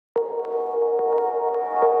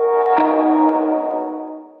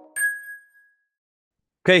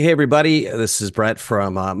Okay, hey everybody, this is Brett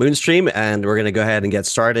from Moonstream, and we're going to go ahead and get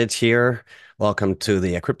started here. Welcome to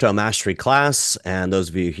the Crypto Mastery class, and those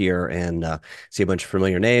of you here and see a bunch of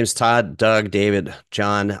familiar names: Todd, Doug, David,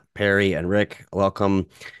 John, Perry, and Rick. Welcome,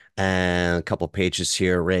 and a couple pages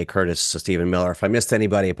here: Ray, Curtis, Stephen Miller. If I missed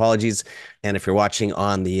anybody, apologies. And if you're watching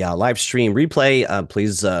on the live stream replay,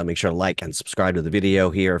 please make sure to like and subscribe to the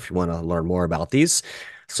video here if you want to learn more about these.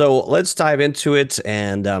 So let's dive into it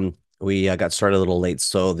and. We got started a little late,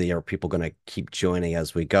 so the are people going to keep joining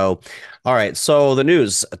as we go. All right, so the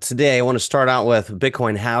news today, I want to start out with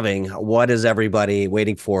Bitcoin halving. What is everybody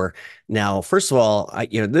waiting for now? First of all,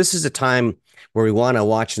 this is a time where we want to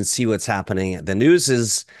watch and see what's happening. The news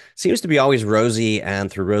is seems to be always rosy and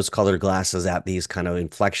through rose-colored glasses at these kind of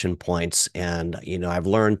inflection points. And I've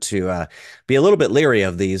learned to be a little bit leery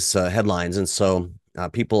of these headlines, and so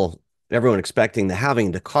people everyone expecting the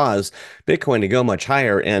halving to cause Bitcoin to go much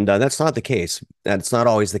higher, and that's not the case. That's not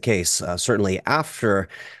always the case. Certainly after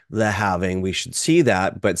the halving, we should see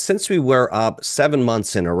that. But since we were up 7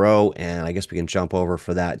 months in a row, and I guess we can jump over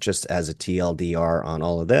for that just as a TLDR on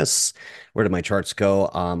all of this. Where did my charts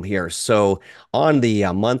go? Here. So on the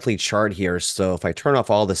monthly chart here, so if I turn off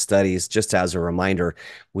all the studies, just as a reminder,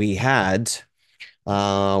 we had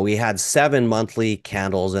we had 7 monthly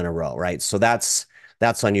candles in a row, right? So that's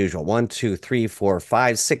unusual. One, two, three, four,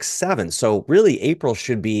 five, six, seven. So really, April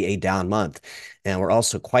should be a down month. And we're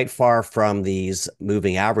also quite far from these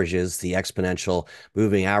moving averages, the exponential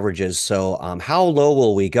moving averages. So how low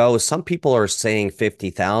will we go? Some people are saying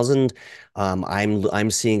 50,000. I'm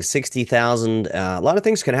seeing 60,000. A lot of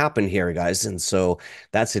things can happen here, guys. And so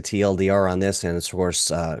that's a TLDR on this. And of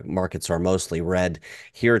course, markets are mostly red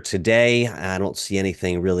here today. I don't see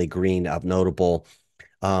anything really green of notable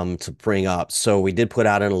to bring up. So we did put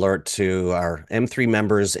out an alert to our M3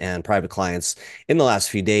 members and private clients in the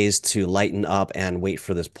last few days to lighten up and wait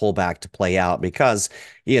for this pullback to play out because,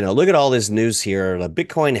 look at all this news here. The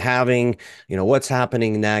Bitcoin halving, what's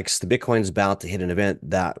happening next? The Bitcoin's about to hit an event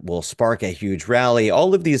that will spark a huge rally.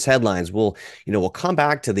 All of these headlines we'll come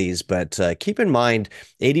back to these, but keep in mind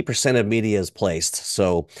 80% of media is placed.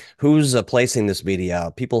 So who's placing this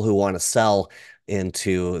media? People who want to sell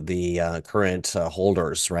into the current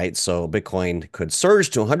holders, right? So Bitcoin could surge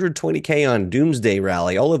to 120K on Doomsday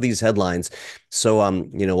Rally, all of these headlines. So,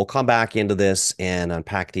 we'll come back into this and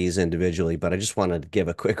unpack these individually, but I just wanted to give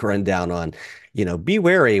a quick rundown on, be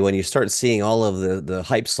wary when you start seeing all of the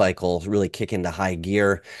hype cycle really kick into high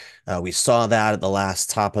gear. We saw that at the last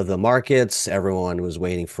top of the markets. Everyone was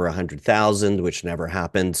waiting for 100,000, which never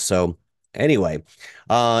happened. So anyway,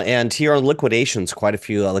 and here on liquidations, quite a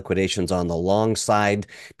few liquidations on the long side,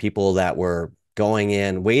 people that were going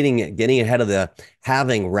in, waiting, getting ahead of the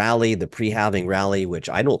halving rally, the pre-halving rally, which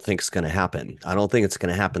I don't think is going to happen. I don't think it's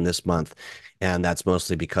going to happen this month. And that's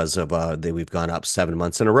mostly because of we've gone up 7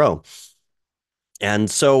 months in a row. And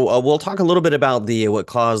so we'll talk a little bit about the what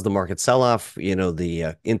caused the market sell-off,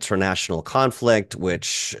 the international conflict,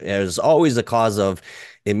 which is always a cause of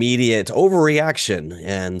immediate overreaction.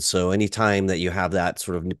 And so anytime that you have that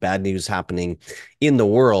sort of bad news happening in the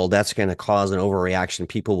world, that's going to cause an overreaction.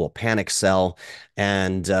 People will panic sell.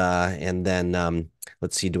 And then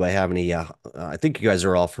let's see, do I have any? I think you guys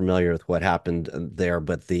are all familiar with what happened there,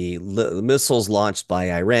 but the missiles launched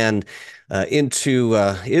by Iran into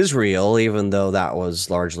Israel, even though that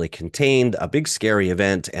was largely contained, a big scary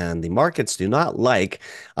event, and the markets do not like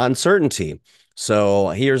uncertainty. So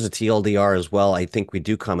here's a TLDR as well. I think we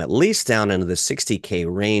do come at least down into the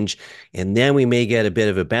 60K range, and then we may get a bit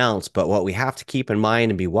of a bounce. But what we have to keep in mind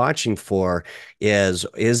and be watching for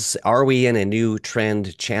is are we in a new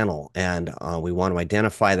trend channel? And we want to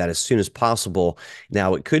identify that as soon as possible.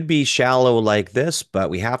 Now, it could be shallow like this, but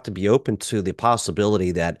we have to be open to the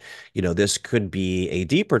possibility that, this could be a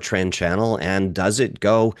deeper trend channel. And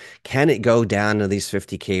can it go down to these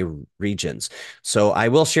 50K regions? So I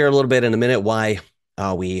will share a little bit in a minute why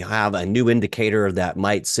we have a new indicator that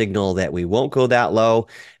might signal that we won't go that low.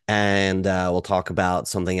 And we'll talk about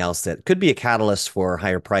something else that could be a catalyst for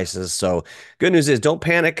higher prices. So good news is don't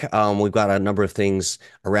panic. We've got a number of things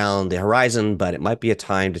around the horizon, but it might be a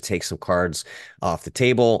time to take some cards off the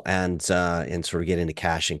table and sort of get into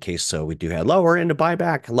cash in case so we do head lower into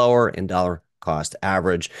buyback, lower in dollar cost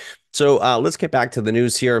average. So let's get back to the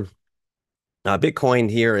news here. Bitcoin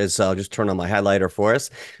here is, I'll just turn on my highlighter for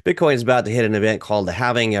us. Bitcoin is about to hit an event called the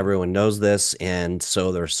halving. Everyone knows this. And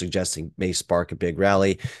so they're suggesting may spark a big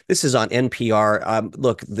rally. This is on NPR.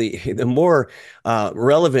 Look, the more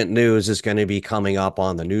relevant news is going to be coming up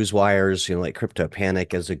on the news wires, like Crypto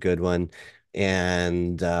Panic is a good one.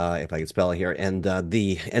 and if I can spell it here, and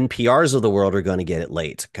the NPRs of the world are going to get it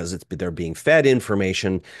late because they're being fed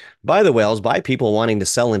information by the whales, by people wanting to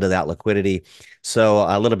sell into that liquidity. So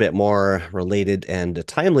a little bit more related and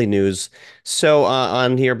timely news. So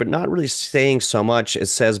on here, but not really saying so much. It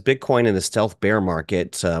says Bitcoin in a stealth bear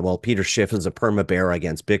market. Well, Peter Schiff is a perma bear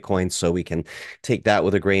against Bitcoin, so we can take that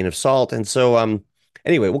with a grain of salt. And so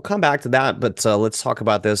anyway, we'll come back to that, but let's talk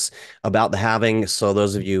about this about the halving. So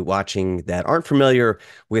those of you watching that aren't familiar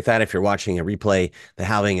with that, if you're watching a replay, the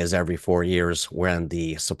halving is every 4 years when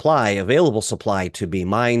the available supply to be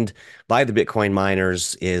mined by the Bitcoin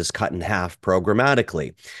miners is cut in half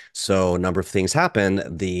programmatically. So a number of things happen.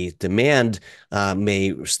 The demand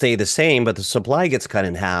may stay the same, but the supply gets cut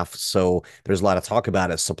in half. So there's a lot of talk about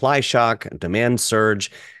a supply shock, demand surge.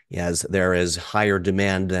 As there is higher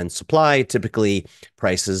demand than supply, typically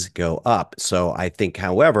prices go up. So I think,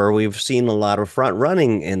 however, we've seen a lot of front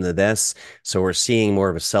running into this. So we're seeing more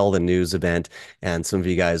of a sell the news event. And some of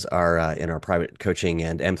you guys are in our private coaching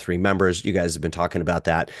and M3 members. You guys have been talking about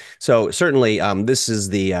that. So certainly this is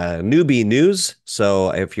the newbie news. So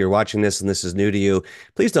if you're watching this and this is new to you,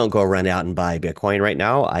 please don't go run out and buy Bitcoin right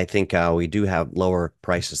now. I think we do have lower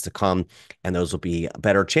prices to come, and those will be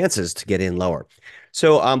better chances to get in lower.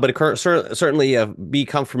 So, but certainly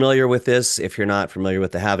become familiar with this. If you're not familiar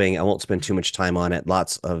with the halving, I won't spend too much time on it.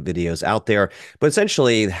 Lots of videos out there, but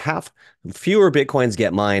essentially, fewer Bitcoins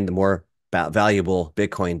get mined, the more valuable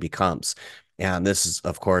Bitcoin becomes. And this is,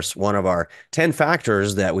 of course, one of our 10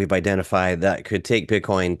 factors that we've identified that could take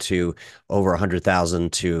Bitcoin to over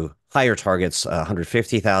 100,000 to higher targets,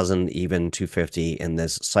 150,000, even 250 in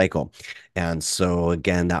this cycle. And so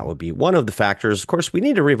again, that would be one of the factors. Of course, we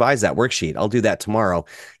need to revise that worksheet. I'll do that tomorrow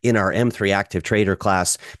in our M3 Active Trader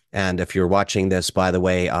class. And if you're watching this, by the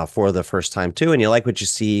way, for the first time too, and you like what you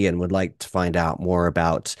see and would like to find out more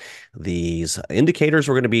about these indicators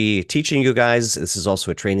we're going to be teaching you guys, this is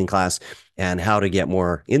also a training class, and how to get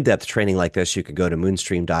more in-depth training like this, you could go to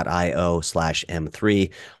moonstream.io/M3,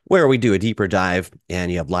 where we do a deeper dive and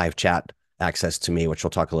you have live chat access to me, which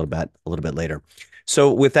we'll talk a little bit later.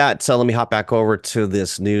 So with that, let me hop back over to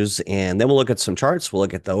this news, and then we'll look at some charts. We'll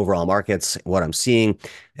look at the overall markets, what I'm seeing,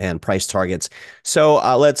 and price targets. So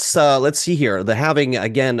let's see here. The halving,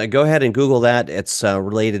 again, go ahead and Google that. It's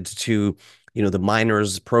related to the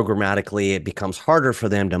miners programmatically. It becomes harder for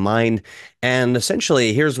them to mine, and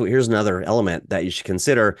essentially, here's another element that you should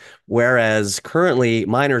consider. Whereas currently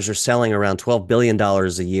miners are selling around $12 billion a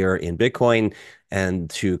year in Bitcoin, and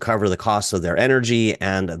to cover the cost of their energy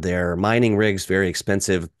and their mining rigs, very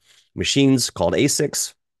expensive machines called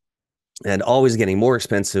ASICs, and always getting more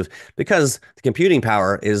expensive because the computing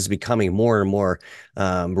power is becoming more and more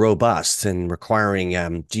robust and requiring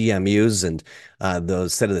GMUs, and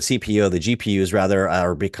those instead of the CPU, the GPUs rather,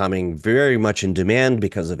 are becoming very much in demand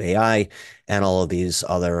because of AI and all of these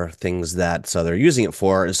other things that they're using it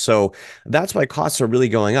for. So that's why costs are really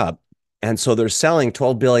going up. And so they're selling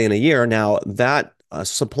 12 billion a year. Now that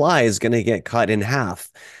supply is going to get cut in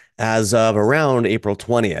half as of around April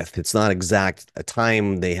 20th. It's not exact a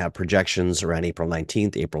time. They have projections around April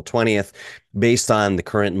 19th, April 20th, based on the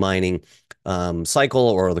current mining cycle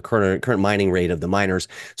or the current mining rate of the miners.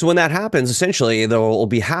 So when that happens, essentially there will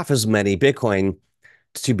be half as many Bitcoin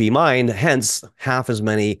to be mined, hence half as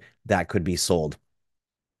many that could be sold.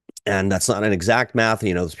 And that's not an exact math.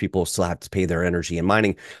 Those people still have to pay their energy in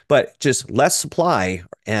mining, but just less supply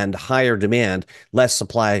and higher demand, less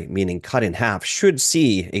supply, meaning cut in half, should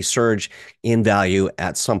see a surge in value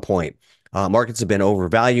at some point. Markets have been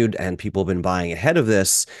overvalued and people have been buying ahead of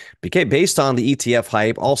this based on the ETF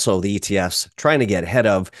hype. Also, the ETFs trying to get ahead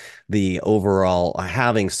of the overall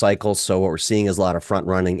halving cycle. So what we're seeing is a lot of front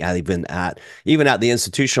running even at the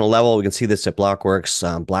institutional level. We can see this at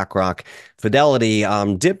Blockworks, BlackRock, Fidelity,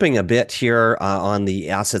 dipping a bit here on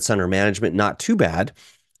the assets under management. Not too bad.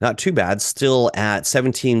 Not too bad. Still at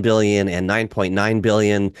 17 billion and 9.9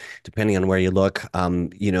 billion, depending on where you look.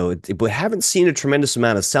 We haven't seen a tremendous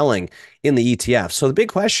amount of selling in the ETF. So the big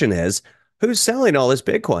question is, who's selling all this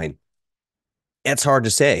Bitcoin? It's hard to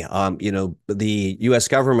say. The U.S.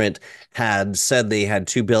 government had said they had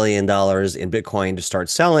 $2 billion in Bitcoin to start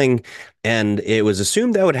selling, and it was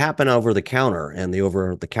assumed that would happen over the counter and the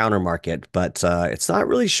over the counter market. But it's not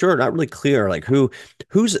really sure, not really clear, like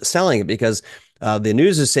who's selling it, because the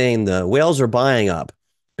news is saying the whales are buying up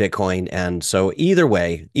Bitcoin. And so either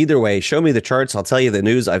way, show me the charts. I'll tell you the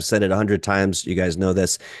news. I've said it 100 times. You guys know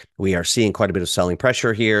this. We are seeing quite a bit of selling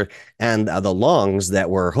pressure here. And the longs that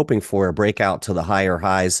we're hoping for a breakout to the higher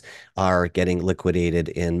highs are getting liquidated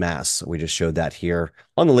in mass. We just showed that here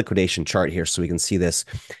on the liquidation chart here so we can see this.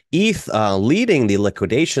 ETH leading the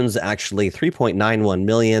liquidations, actually 3.91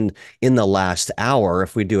 million in the last hour.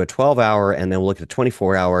 If we do a 12-hour and then we'll look at a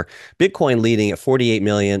 24-hour, Bitcoin leading at 48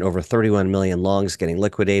 million, over 31 million longs getting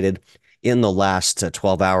liquidated in the last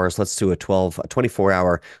 12 hours. Let's do a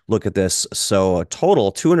 24-hour look at this. So a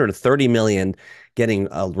total 230 million getting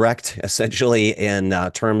wrecked essentially in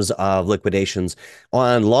terms of liquidations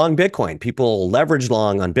on long Bitcoin. People leverage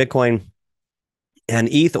long on Bitcoin, and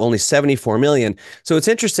ETH only 74 million. So it's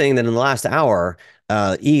interesting that in the last hour,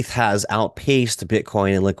 ETH has outpaced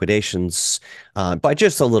Bitcoin in liquidations by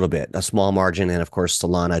just a little bit, a small margin. And of course,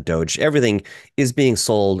 Solana, Doge, everything is being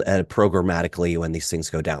sold programmatically when these things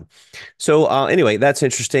go down. So anyway, that's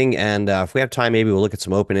interesting. And if we have time, maybe we'll look at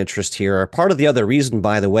some open interest here. Part of the other reason,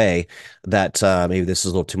 by the way, that maybe this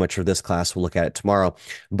is a little too much for this class, we'll look at it tomorrow.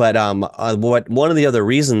 But one of the other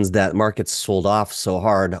reasons that markets sold off so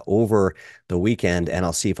hard over the weekend, and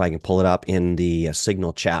I'll see if I can pull it up in the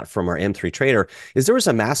signal chat from our M3 trader, is there was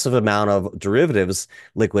a massive amount of derivatives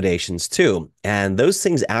liquidations too. And those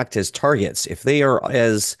things act as targets. If there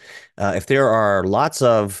are lots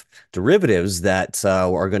of derivatives that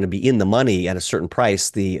are going to be in the money at a certain price,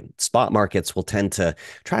 the spot markets will tend to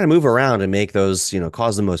try to move around and make those,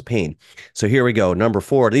 cause the most pain. So here we go. Number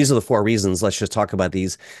 4. These are the 4 reasons. Let's just talk about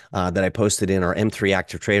these that I posted in our M3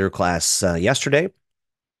 Active Trader class yesterday.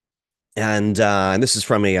 And this is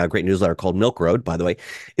from a great newsletter called Milk Road, by the way.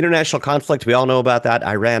 International conflict, we all know about that.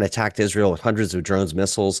 Iran attacked Israel with hundreds of drones,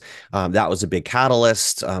 missiles. That was a big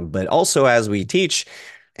catalyst. But also, as we teach,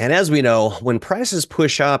 and as we know, when prices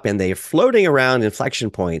push up and they're floating around inflection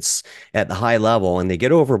points at the high level and they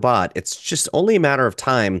get overbought, it's just only a matter of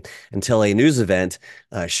time until a news event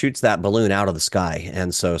shoots that balloon out of the sky.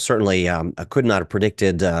 And so certainly I could not have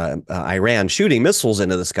predicted Iran shooting missiles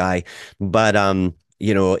into the sky, but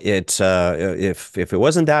if it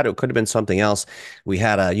wasn't that, it could have been something else. We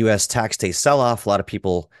had a U.S. tax day sell-off. A lot of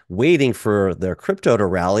people waiting for their crypto to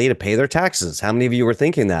rally to pay their taxes. How many of you were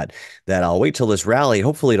thinking that I'll wait till this rally?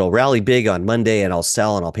 Hopefully, it'll rally big on Monday, and I'll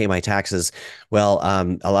sell and I'll pay my taxes. Well,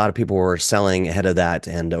 a lot of people were selling ahead of that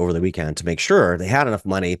and over the weekend to make sure they had enough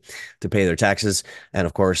money to pay their taxes, and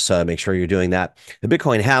of course, make sure you're doing that. The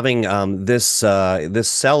Bitcoin having this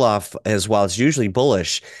sell-off, as while it's usually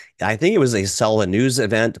bullish, I think it was a sell a news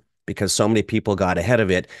event because so many people got ahead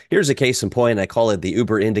of it. Here's a case in point. I call it the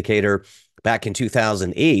Uber indicator. Back in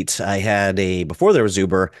 2008, before there was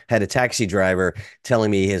Uber, had a taxi driver telling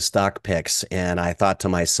me his stock picks. And I thought to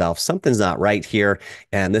myself, something's not right here.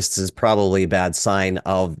 And this is probably a bad sign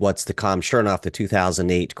of what's to come. Sure enough, the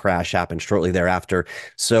 2008 crash happened shortly thereafter.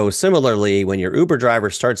 So similarly, when your Uber driver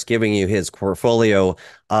starts giving you his portfolio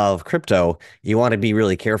of crypto, you want to be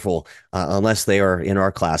really careful unless they are in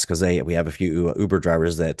our class, because we have a few Uber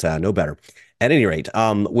drivers that know better. At any rate,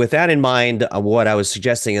 with that in mind, what I was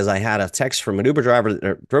suggesting is I had a text from an Uber driver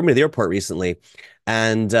that drove me to the airport recently,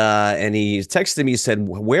 and he texted me, said,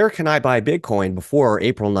 "Where can I buy Bitcoin before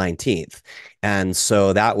April 19th?" And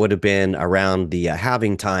so that would have been around the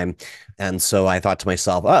halving time. And so I thought to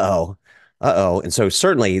myself, uh-oh. And so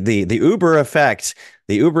certainly the Uber effect,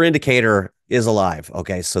 the Uber indicator is alive.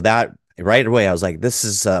 Okay, so that right away I was like, this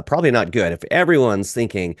is probably not good. If everyone's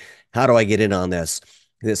thinking, how do I get in on this?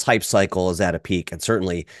 This hype cycle is at a peak. And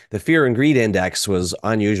certainly the fear and greed index was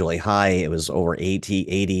unusually high. It was over 80,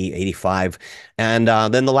 85. And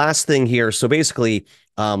then the last thing here, so basically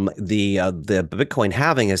the Bitcoin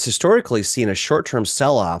halving has historically seen a short-term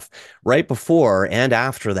sell-off right before and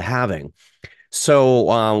after the halving.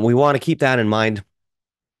 So we want to keep that in mind.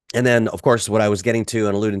 And then, of course, what I was getting to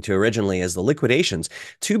and alluding to originally is the liquidations.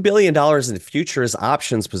 $2 billion in futures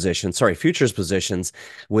positions,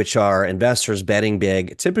 which are investors betting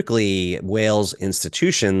big, typically whales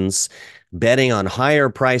institutions betting on higher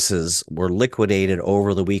prices, were liquidated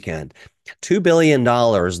over the weekend. $2 billion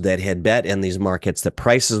that had bet in these markets that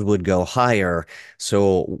prices would go higher.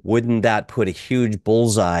 So wouldn't that put a huge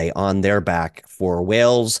bullseye on their back for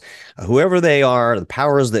whales, whoever they are, the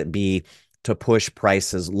powers that be, to push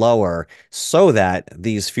prices lower so that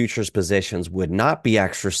these futures positions would not be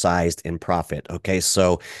exercised in profit. Okay,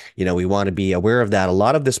 so we want to be aware of that. A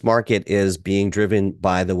lot of this market is being driven,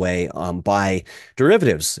 by the way, by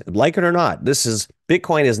derivatives. Like it or not,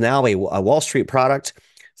 Bitcoin is now a Wall Street product.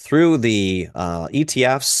 through the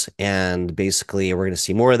ETFs, and basically we're going to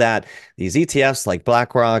see more of that. These ETFs like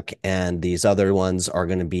BlackRock and these other ones are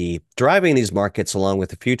going to be driving these markets along with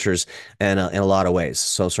the futures and in a lot of ways.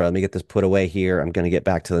 So sorry, let me get this put away here. I'm going to get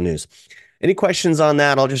back to the news. Any questions on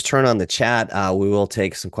that? I'll just turn on the chat. We will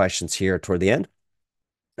take some questions here toward the end.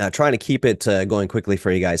 Trying to keep it going quickly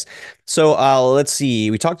for you guys. So let's see.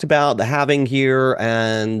 We talked about the halving here,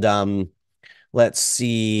 and let's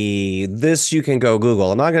see. This you can go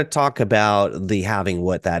Google. I'm not going to talk about the halving,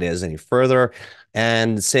 what that is any further,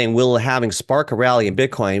 and saying, will having spark a rally in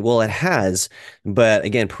Bitcoin? Well, it has, but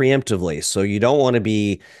again, preemptively. So you don't want to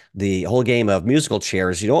be the whole game of musical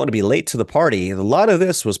chairs. You don't want to be late to the party. A lot of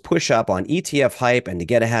this was push up on ETF hype and to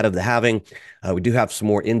get ahead of the halving. We do have some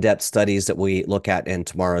more in-depth studies that we look at in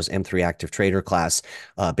tomorrow's M3 Active Trader class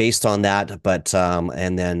based on that. But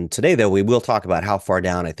and then today, though, we will talk about how far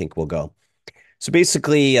down I think we'll go. So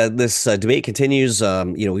basically, this debate continues.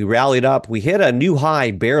 We rallied up. We hit a new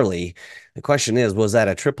high barely. The question is, was that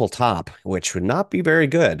a triple top, which would not be very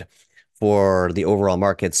good for the overall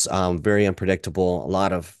markets? Very unpredictable. A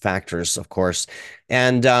lot of factors, of course.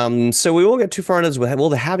 And so we won't get too far into this. Will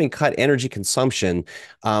the halving cut energy consumption?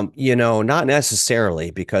 Not necessarily,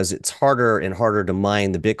 because it's harder and harder to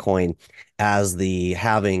mine the Bitcoin as the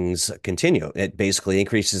halvings continue. It basically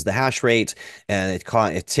increases the hash rate, and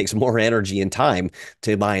it takes more energy and time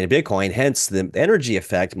to mine a Bitcoin. Hence, the energy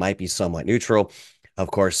effect might be somewhat neutral. Of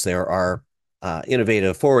course, there are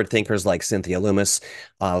innovative forward thinkers like Cynthia Loomis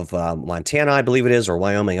of Montana, I believe it is, or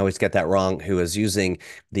Wyoming, I always get that wrong, who is using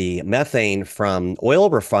the methane from oil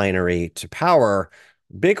refinery to power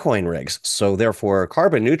Bitcoin rigs. So therefore,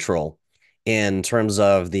 carbon neutral in terms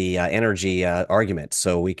of the energy argument.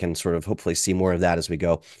 So we can sort of hopefully see more of that as we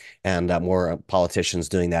go, and more politicians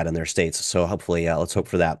doing that in their states. So hopefully, let's hope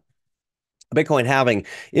for that. Bitcoin having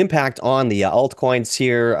impact on the altcoins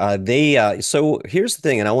here. So here's the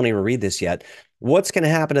thing, and I won't even read this yet. What's going to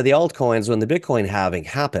happen to the altcoins when the Bitcoin halving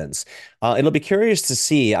happens? It'll be curious to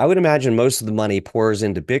see. I would imagine most of the money pours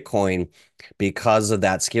into Bitcoin because of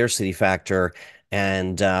that scarcity factor,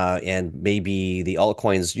 and maybe the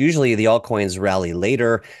altcoins. Usually, the altcoins rally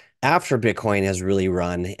later after Bitcoin has really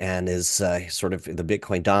run and is sort of the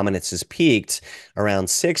Bitcoin dominance has peaked around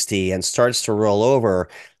 60 and starts to roll over.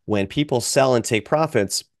 When people sell and take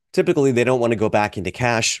profits, typically they don't want to go back into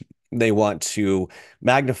cash. They want to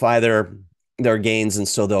magnify their gains, and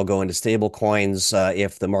so they'll go into stable coins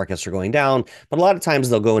if the markets are going down. But a lot of times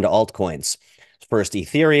they'll go into altcoins. First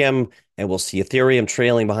Ethereum, and we'll see Ethereum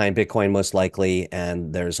trailing behind Bitcoin most likely.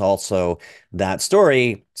 And there's also that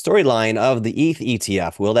storyline of the ETH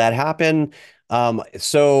ETF. Will that happen?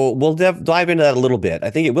 So we'll dive into that a little bit. I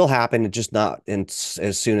think it will happen, just not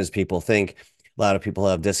as soon as people think. A lot of people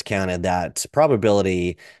have discounted that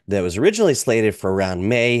probability that was originally slated for around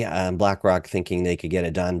May. BlackRock thinking they could get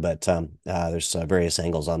it done, but there's various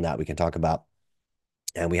angles on that we can talk about.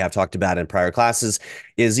 And we have talked about in prior classes,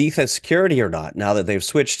 is ETH a security or not? Now that they've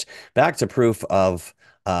switched back to proof of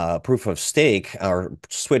stake, or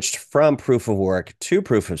switched from proof of work to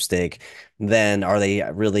proof of stake, then are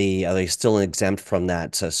they still exempt from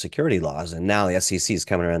that security laws? And now the SEC is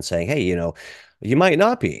coming around saying, hey, you might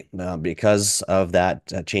not be because of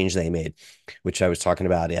that change they made, which I was talking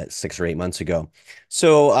about 6 or 8 months ago.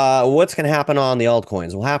 So what's going to happen on the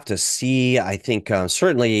altcoins? We'll have to see. I think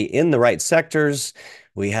certainly in the right sectors.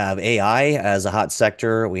 We have AI as a hot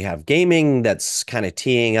sector. We have gaming that's kind of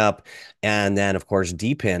teeing up. And then, of course,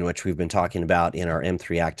 DePIN, which we've been talking about in our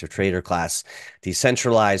M3 Active Trader class,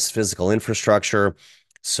 decentralized physical infrastructure.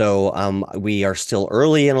 So we are still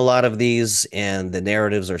early in a lot of these, and the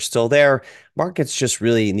narratives are still there. Market's just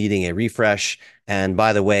really needing a refresh. And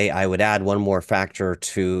by the way, I would add one more factor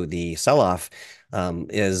to the sell-off,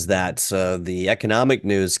 is that the economic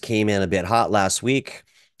news came in a bit hot last week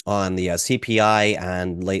on the CPI,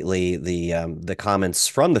 and lately the comments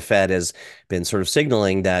from the Fed has been sort of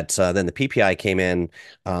signaling that then the PPI came in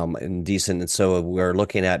decent, and so we're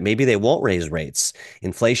looking at maybe they won't raise rates.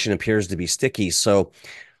 Inflation appears to be sticky, so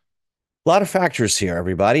a lot of factors here,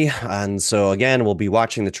 everybody. And so again, we'll be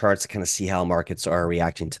watching the charts to kind of see how markets are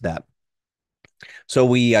reacting to that. So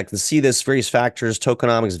we can see this various factors,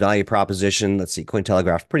 tokenomics, value proposition. Let's see,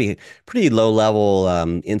 Cointelegraph, pretty low level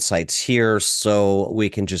insights here. So we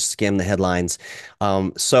can just skim the headlines.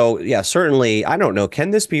 So yeah, certainly, I don't know. Can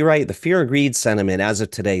this be right? The fear and greed sentiment as of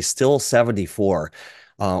today, still 74.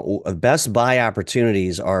 Best buy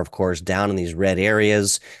opportunities are, of course, down in these red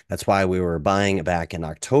areas. That's why we were buying back in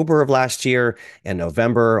October of last year and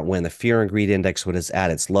November when the fear and greed index was at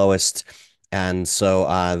its lowest. And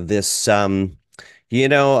so this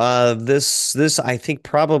This I think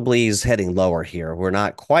probably is heading lower here. We're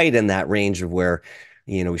not quite in that range of where,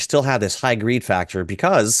 we still have this high greed factor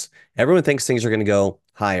because everyone thinks things are going to go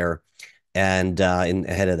higher and in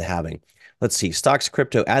ahead of the halving. Let's see, stocks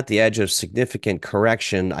crypto at the edge of significant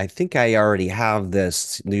correction. I think I already have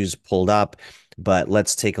this news pulled up, but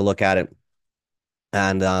let's take a look at it.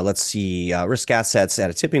 And let's see, risk assets at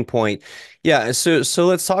a tipping point. Yeah, so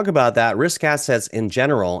let's talk about that. Risk assets in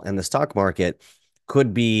general and the stock market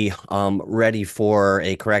could be ready for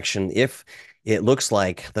a correction if it looks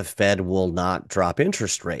like the Fed will not drop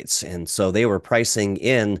interest rates. And so they were pricing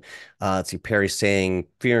in, let's see, Perry saying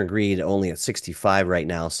fear and greed only at 65 right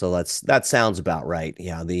now. So that sounds about right.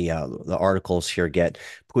 Yeah, the articles here get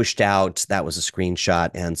pushed out. That was a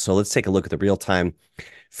screenshot. And so let's take a look at the real time.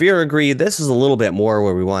 Fear agreed. This is a little bit more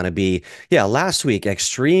where we want to be. Yeah, last week,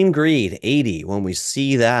 extreme greed, 80. When we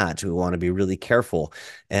see that, we want to be really careful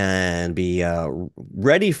and be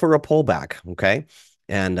ready for a pullback. Okay.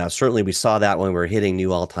 And certainly we saw that when we were hitting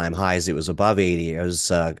new all-time highs. It was above 80. It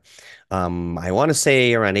was, I want to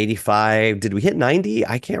say around 85. Did we hit 90?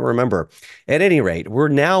 I can't remember. At any rate,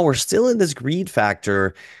 we're still in this greed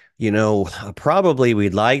factor. Probably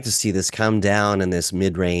we'd like to see this come down in this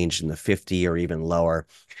mid-range in the 50 or even lower.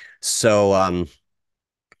 So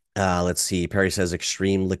let's see. Perry says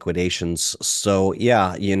extreme liquidations. So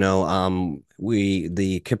yeah, we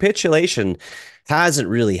the capitulation hasn't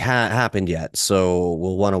really happened yet. So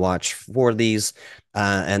we'll want to watch for these.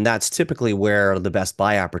 And that's typically where the best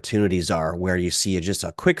buy opportunities are, where you see just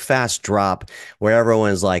a quick, fast drop where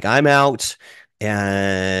everyone's like, I'm out,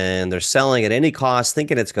 and they're selling at any cost,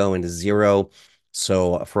 thinking it's going to zero.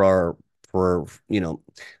 So for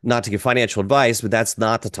not to give financial advice, but that's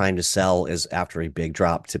not the time to sell is after a big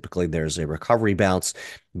drop. Typically, there's a recovery bounce,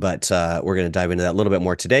 but we're going to dive into that a little bit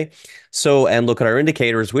more today. So, and look at our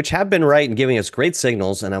indicators, which have been right and giving us great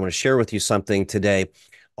signals. And I'm going to share with you something today.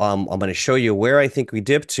 I'm going to show you where I think we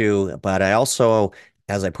dipped to, but I also,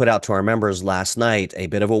 as I put out to our members last night, a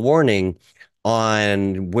bit of a warning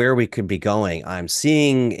on where we could be going. I'm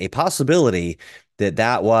seeing a possibility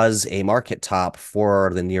that was a market top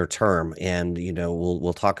for the near term. And,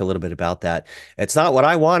 we'll talk a little bit about that. It's not what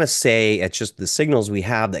I want to say. It's just the signals we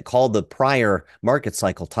have that called the prior market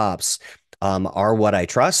cycle tops are what I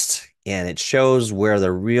trust. And it shows where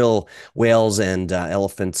the real whales and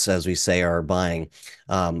elephants, as we say, are buying.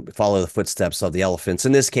 Follow the footsteps of the elephants.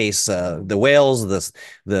 In this case, the whales,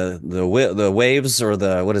 the waves, or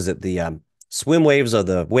the what is it? The swim waves of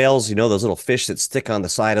the whales, those little fish that stick on the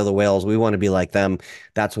side of the whales. We want to be like them.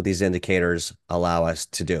 That's what these indicators allow us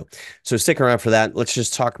to do. So stick around for that. Let's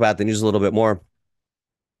just talk about the news a little bit more.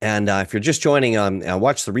 And if you're just joining,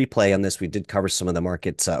 watch the replay on this. We did cover some of the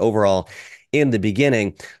markets overall in the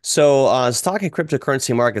beginning. So stock and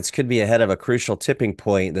cryptocurrency markets could be ahead of a crucial tipping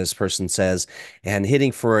point, this person says, and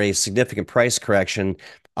hitting for a significant price correction.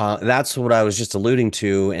 That's what I was just alluding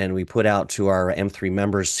to, and we put out to our M3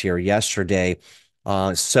 members here yesterday.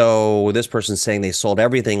 So this person's saying they sold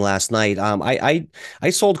everything last night. I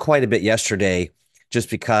sold quite a bit yesterday just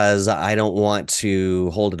because I don't want to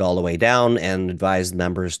hold it all the way down and advise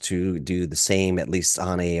members to do the same, at least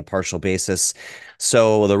on a partial basis.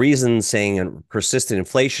 So the reason saying persistent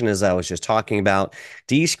inflation, as I was just talking about,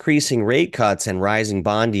 decreasing rate cuts and rising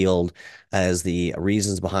bond yield as the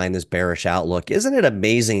reasons behind this bearish outlook. Isn't it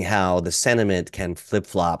amazing how the sentiment can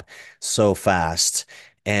flip-flop so fast?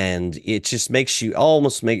 And it just makes you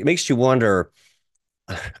makes you wonder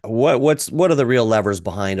what are the real levers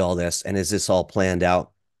behind all this, and is this all planned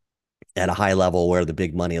out at a high level where the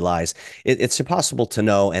big money lies? It's impossible to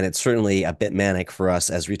know, and it's certainly a bit manic for us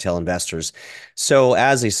as retail investors. So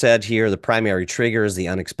as I said here, the primary trigger is the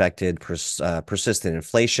unexpected persistent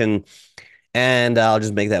inflation. And I'll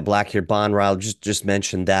just make that black here bond ride. Just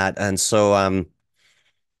mentioned that. And so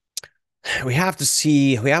we have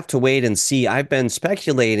to wait and see. I've been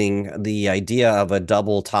speculating the idea of a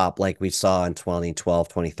double top like we saw in 2012,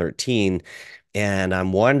 2013. And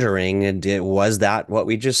I'm wondering, was that what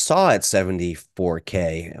we just saw at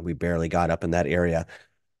 74K? We barely got up in that area.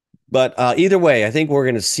 But either way, I think we're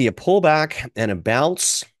going to see a pullback and a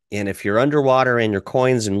bounce. And if you're underwater in your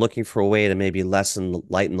coins and looking for a way to maybe lighten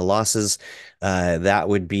the losses, that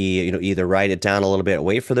would be, either write it down a little bit,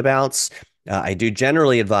 wait for the bounce. I do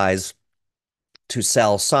generally advise to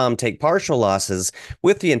sell some, take partial losses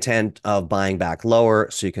with the intent of buying back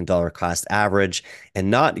lower so you can dollar cost average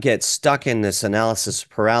and not get stuck in this analysis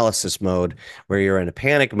paralysis mode where you're in a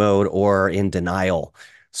panic mode or in denial.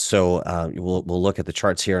 So we'll look at the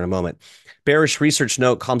charts here in a moment. Bearish research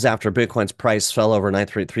note comes after Bitcoin's price fell over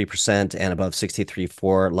 9.3% and above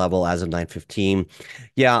 63.4 level as of 9:15.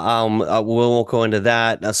 Yeah, we won't go into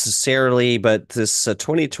that necessarily, but this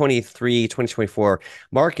 2023, 2024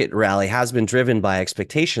 market rally has been driven by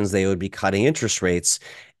expectations they would be cutting interest rates.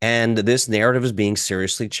 And this narrative is being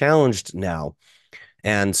seriously challenged now.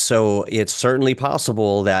 And so it's certainly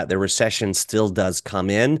possible that the recession still does come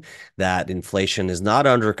in, that inflation is not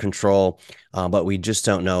under control, but we just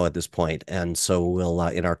don't know at this point. And so we'll,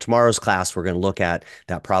 in our tomorrow's class, we're going to look at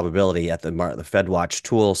that probability at the FedWatch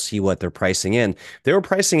tool, see what they're pricing in. They were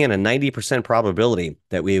pricing in a 90% probability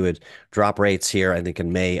that we would drop rates here, I think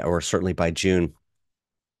in May or certainly by June.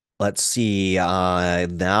 Let's see.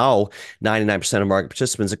 Now, 99% of market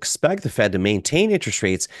participants expect the Fed to maintain interest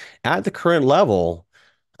rates at the current level.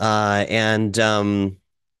 And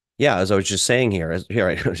yeah, as I was just saying here,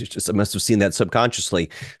 I must have seen that subconsciously.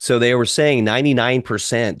 So they were saying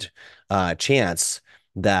 99% chance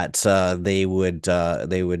that they were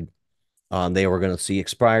going to see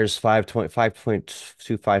expires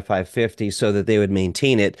 5.25550 so that they would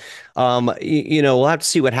maintain it. We'll have to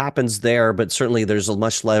see what happens there, but certainly there's a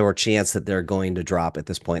much lower chance that they're going to drop at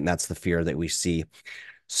this point, and that's the fear that we see.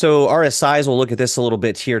 So RSIs, we'll look at this a little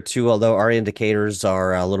bit here too, although our indicators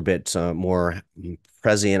are a little bit more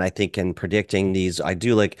prescient, I think, in predicting these. I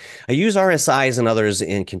use RSIs and others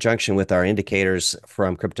in conjunction with our indicators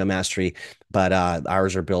from Crypto Mastery, but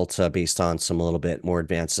ours are built based on some a little bit more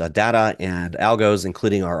advanced data and algos,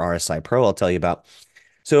 including our RSI Pro I'll tell you about.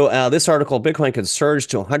 So this article, Bitcoin could surge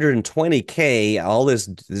to 120K, all this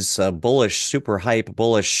bullish, super hype,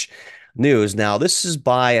 bullish news. Now, this is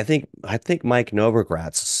by, I think Mike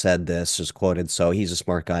Novogratz said this, is quoted, so he's a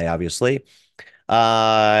smart guy, obviously.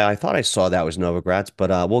 I thought I saw that was Novogratz, but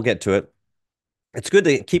we'll get to it. It's good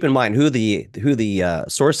to keep in mind who the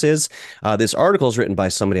source is. This article is written by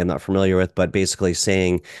somebody I'm not familiar with, but basically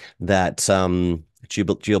saying that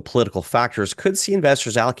geopolitical factors could see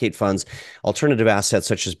investors allocate funds, alternative assets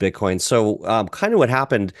such as Bitcoin. So kind of what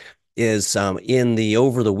happened is in the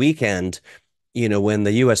over the weekend, when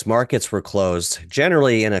the U.S. markets were closed,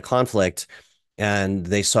 generally in a conflict, and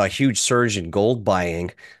they saw a huge surge in gold buying,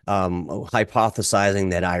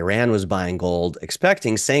 hypothesizing that Iran was buying gold,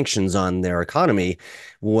 expecting sanctions on their economy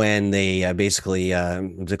when they basically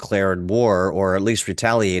declared war or at least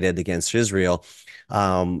retaliated against Israel.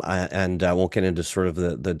 And I won't get into sort of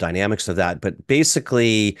the dynamics of that, but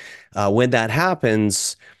basically, when that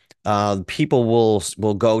happens, people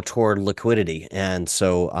will go toward liquidity, and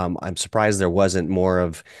so I'm surprised there wasn't more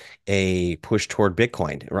of a push toward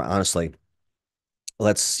Bitcoin, honestly.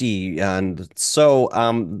 Let's see. And so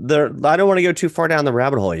I don't want to go too far down the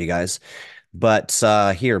rabbit hole, you guys. But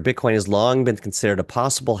here, Bitcoin has long been considered a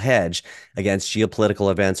possible hedge against geopolitical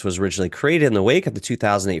events, was originally created in the wake of the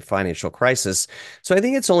 2008 financial crisis. So I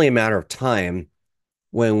think it's only a matter of time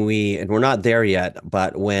and we're not there yet,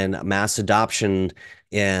 but when mass adoption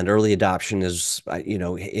and early adoption is,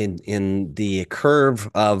 in the curve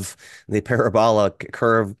of the parabolic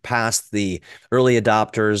curve past the early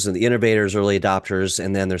adopters and the innovators, early adopters,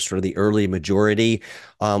 and then there's sort of the early majority.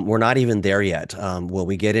 We're not even there yet. When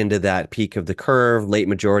we get into that peak of the curve, late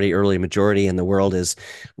majority, early majority, and the world is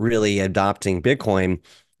really adopting Bitcoin,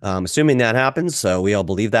 assuming that happens, so we all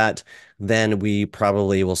believe that, then we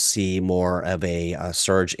probably will see more of a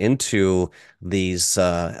surge into these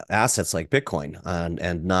assets like Bitcoin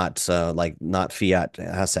and not fiat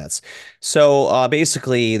assets. So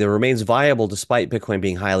basically, it remains viable despite Bitcoin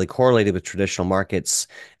being highly correlated with traditional markets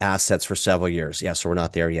assets for several years. Yeah, so we're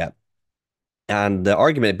not there yet. And the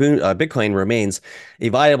argument, Bitcoin remains a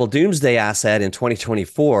viable doomsday asset in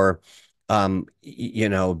 2024. A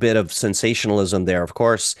bit of sensationalism there, of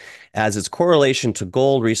course, as its correlation to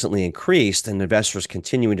gold recently increased and investors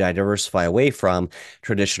continuing to diversify away from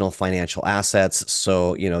traditional financial assets.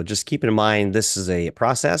 So, just keep in mind, this is a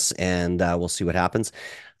process and we'll see what happens.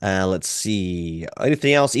 Let's see.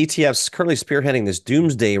 Anything else? ETFs currently spearheading this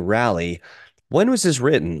doomsday rally. When was this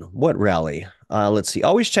written? What rally? Let's see.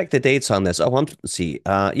 Always check the dates on this. Oh, let's see.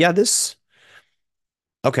 Yeah, this.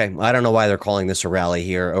 Okay, I don't know why they're calling this a rally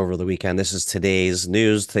here over the weekend. This is today's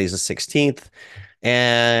news. Today's the 16th.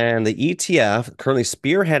 And the ETF currently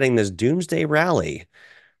spearheading this doomsday rally.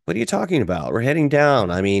 What are you talking about? We're heading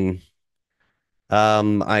down. I mean,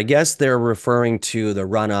 I guess they're referring to the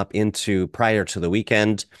run up into prior to the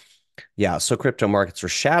weekend. Yeah, so crypto markets were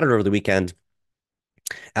shattered over the weekend,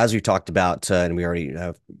 as we talked about, and we already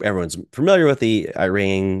everyone's familiar with the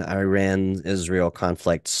Iran-Israel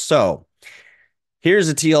conflict. So Here's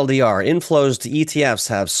a TLDR. Inflows to ETFs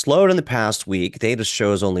have slowed in the past week. Data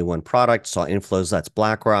shows only one product, saw inflows, that's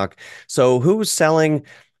BlackRock. So who's selling?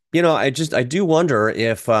 I do wonder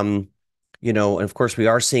if and of course we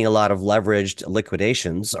are seeing a lot of leveraged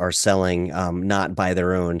liquidations are selling not by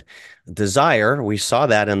their own desire. We saw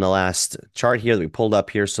that in the last chart here that we pulled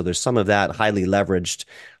up here. So there's some of that highly leveraged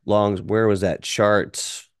longs. Where was that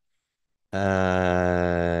chart?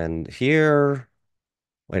 And here.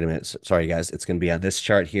 Wait a minute. Sorry, guys. It's going to be on this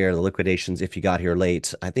chart here. The liquidations, if you got here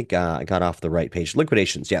late, I think I got off the right page.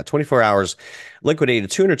 Liquidations, yeah, 24 hours liquidated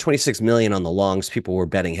 226 million on the longs. People were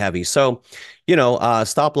betting heavy. So,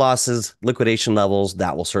 stop losses, liquidation levels,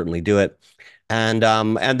 that will certainly do it. And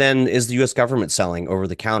then is the U.S. government selling over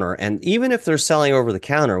the counter? And even if they're selling over the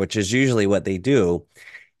counter, which is usually what they do,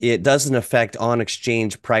 it doesn't affect on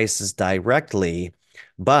exchange prices directly.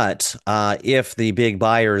 But if the big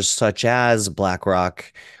buyers, such as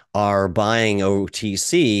BlackRock, are buying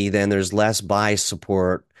OTC, then there's less buy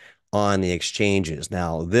support on the exchanges.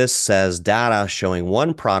 Now, this says data showing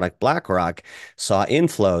one product, BlackRock, saw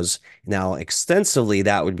inflows. Now, extensively,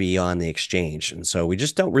 that would be on the exchange. And so we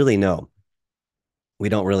just don't really know. We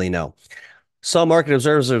don't really know. Some market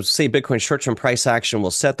observers say Bitcoin short-term price action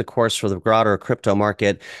will set the course for the broader crypto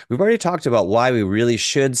market. We've already talked about why we really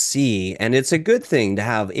should see, and it's a good thing to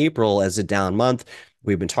have April as a down month.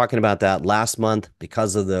 We've been talking about that last month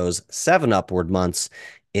because of those 7 upward months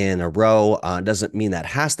in a row. Doesn't mean that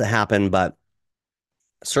has to happen, but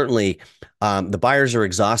certainly the buyers are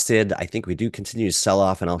exhausted. I think we do continue to sell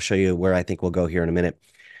off, and I'll show you where I think we'll go here in a minute.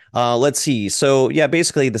 Let's see. So, yeah,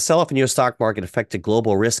 basically, the sell-off in U.S. stock market affected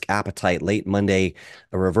global risk appetite late Monday,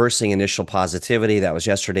 reversing initial positivity. That was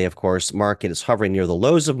yesterday, of course. Market is hovering near the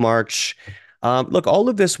lows of March. Look, all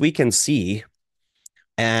of this we can see,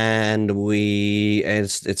 and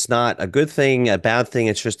it's not a good thing, a bad thing.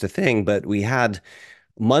 It's just a thing. But we had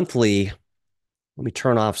monthly. Let me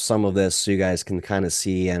turn off some of this so you guys can kind of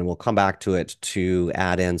see, and we'll come back to it to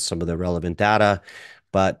add in some of the relevant data.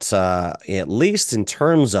 But at least in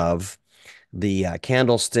terms of the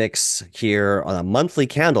candlesticks here on monthly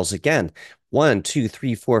candles, again, 1, 2,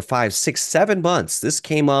 3, 4, 5, 6, 7 months. This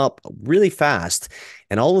came up really fast.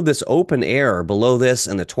 And all of this open air below this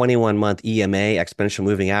and the 21-month EMA, exponential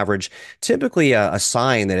moving average, typically a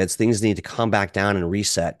sign that things need to come back down and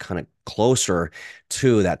reset kind of closer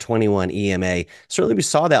to that 21 EMA. Certainly we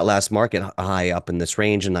saw that last market high up in this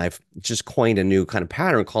range, and I've just coined a new kind of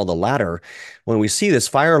pattern called a ladder. When we see this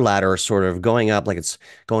fire ladder sort of going up like it's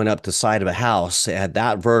going up the side of a house at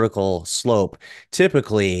that vertical slope,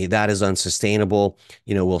 typically that is unsustainable.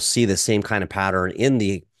 We'll see the same kind of pattern in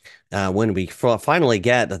the when we finally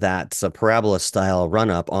get that parabola style run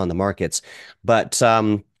up on the markets. But just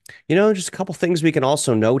a couple things we can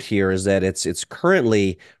also note here is that it's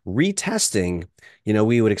currently retesting.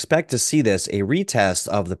 We would expect to see this, a retest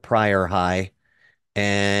of the prior high,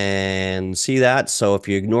 and see that. So if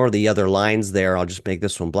you ignore the other lines there, I'll just make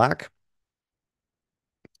this one black.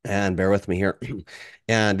 And bear with me here.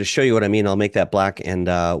 And to show you what I mean, I'll make that black, and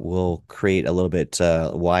we'll create a little bit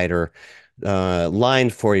wider line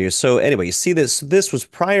for you. So anyway, you see this was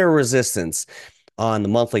prior resistance on the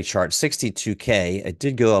monthly chart, 62K. It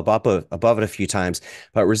did go above it a few times,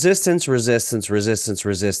 but resistance, resistance, resistance,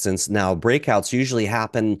 resistance. Now breakouts usually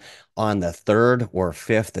happen on the 3rd or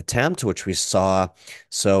 5th attempt, which we saw.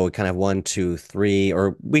 So kind of 1, 2, 3,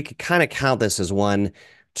 or we could kind of count this as 1,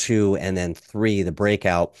 2, and then 3, the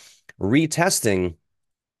breakout. Retesting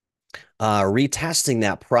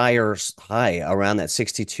that prior high around that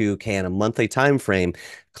 62K in a monthly time frame,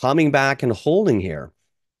 coming back and holding here.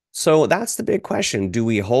 So that's the big question. Do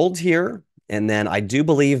we hold here? And then I do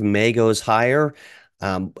believe May goes higher,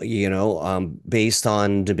 based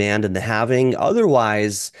on demand and the halving.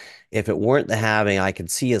 Otherwise, if it weren't the halving, I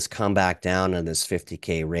could see us come back down in this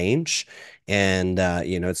 50K range. And,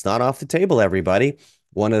 it's not off the table, everybody.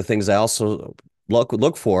 One of the things I also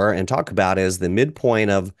look for and talk about is the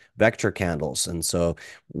midpoint of vector candles. And so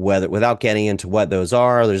without getting into what those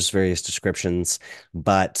are, there's various descriptions,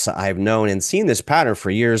 but I've known and seen this pattern for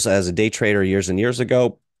years as a day trader years and years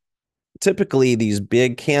ago. Typically these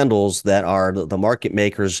big candles that are the market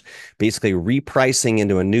makers basically repricing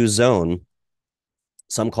into a new zone,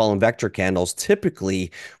 some call them vector candles,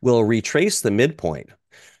 typically will retrace the midpoint.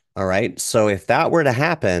 All right. So if that were to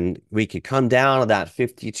happen, we could come down to that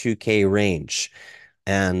 52K range.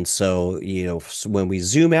 And so, when we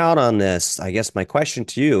zoom out on this, I guess my question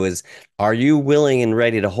to you is, are you willing and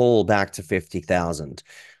ready to hold back to 50,000?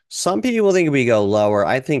 Some people think we go lower.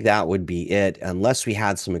 I think that would be it, unless we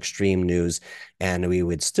had some extreme news, and we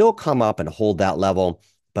would still come up and hold that level.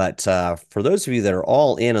 But for those of you that are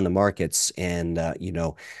all in on the markets, and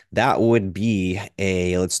that would be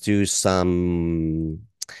let's do some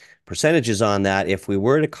percentages on that. If we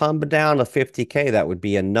were to come down to 50K, that would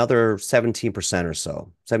be another 17% or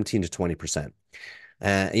so, 17 to 20%.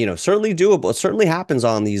 Certainly doable. It certainly happens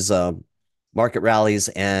on these market rallies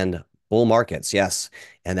and bull markets. Yes.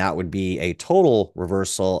 And that would be a total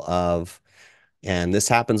reversal of, and this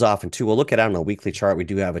happens often too. We'll look at it on a weekly chart. We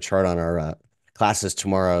do have a chart on our classes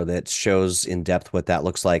tomorrow that shows in depth what that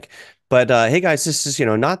looks like. But hey, guys, this is,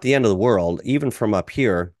 not the end of the world, even from up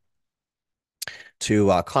here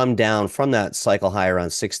to come down from that cycle high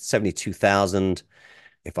around 672,000.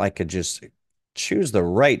 If I could just choose the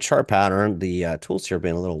right chart pattern, the tools here have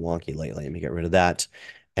been a little wonky lately. Let me get rid of that.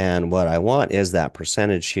 And what I want is that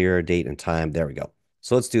percentage here, date and time. There we go.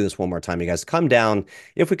 So let's do this one more time, you guys. Come down.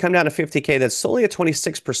 If we come down to 50K, that's only a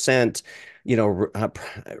 26%,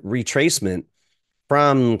 retracement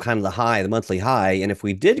from kind of the high, the monthly high. And if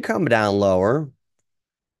we did come down lower,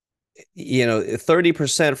 30%,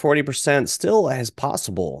 40% still as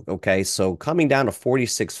possible. Okay. So coming down to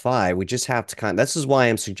 46.5, we just have to this is why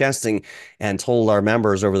I'm suggesting and told our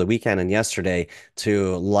members over the weekend and yesterday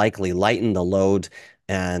to likely lighten the load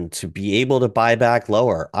and to be able to buy back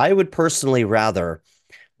lower. I would personally rather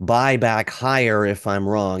buy back higher if I'm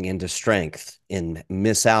wrong into strength and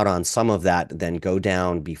miss out on some of that than go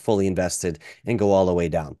down, be fully invested and go all the way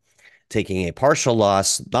down. Taking a partial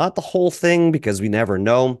loss, not the whole thing, because we never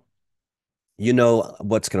know. You know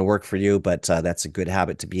what's going to work for you, but that's a good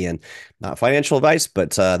habit to be in. Not financial advice,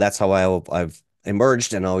 but that's how I've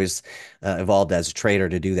emerged and always evolved as a trader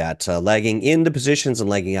to do that, legging into positions and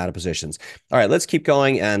legging out of positions. All right, let's keep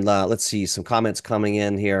going, and let's see some comments coming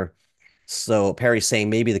in here. So Perry's saying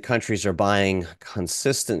maybe the countries are buying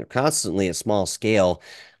constantly at small scale,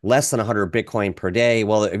 less than 100 Bitcoin per day.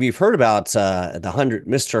 Well, if you've heard about the 100,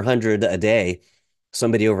 Mr. 100 a day,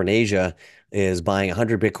 somebody over in Asia is buying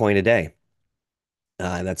 100 Bitcoin a day.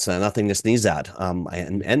 That's nothing to sneeze at.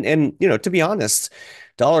 And to be honest,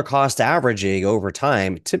 dollar cost averaging over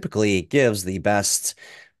time typically gives the best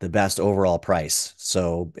overall price.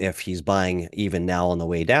 So if he's buying even now on the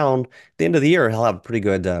way down, at the end of the year, he'll have a pretty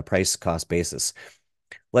good price cost basis.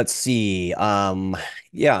 Let's see.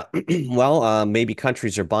 Yeah, well, maybe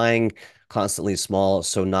countries are buying constantly small,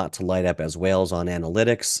 so not to light up as whales on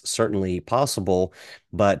analytics, certainly possible,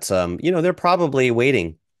 but they're probably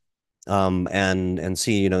waiting and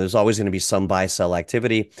see, there's always going to be some buy sell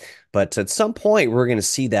activity, but at some point we're going to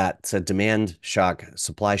see that demand shock,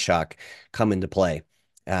 supply shock come into play.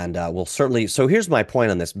 And we'll certainly, so here's my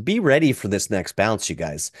point on this. Be ready for this next bounce, you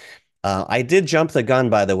guys. I did jump the gun,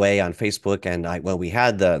 by the way, on Facebook, and when we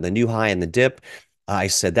had the new high and the dip, I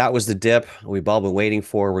said that was the dip we've all been waiting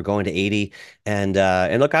for. We're going to 80, and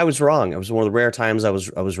look, I was wrong. It was one of the rare times I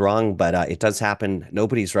was wrong, but it does happen.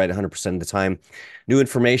 Nobody's right 100% of the time. New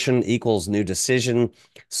information equals new decision.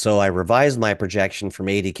 So I revised my projection from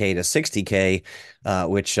 80K to 60K,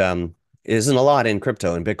 which isn't a lot in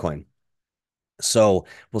crypto and Bitcoin. So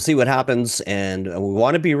we'll see what happens, and we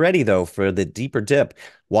want to be ready though for the deeper dip.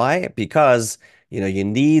 Why? Because you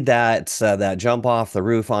need that jump off the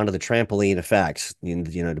roof onto the trampoline effect.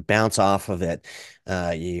 To bounce off of it.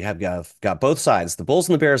 You have got both sides. The Bulls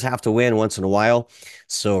and the Bears have to win once in a while.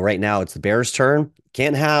 So right now it's the Bears' turn.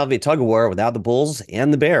 Can't have a tug of war without the Bulls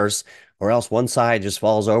and the Bears, or else one side just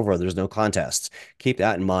falls over. There's no contest. Keep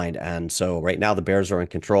that in mind. And so right now the Bears are in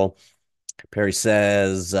control. Perry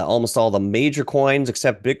says almost all the major coins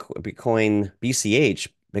except Bitcoin BCH,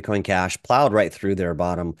 Bitcoin Cash, plowed right through their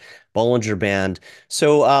bottom Bollinger Band.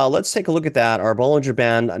 So let's take a look at that. Our Bollinger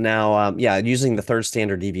Band now, yeah, using the third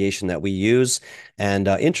standard deviation that we use. And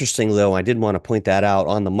interesting, though, I did want to point that out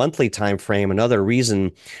on the monthly time frame. Another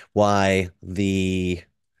reason why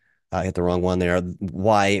I hit the wrong one there.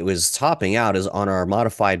 Why it was topping out is on our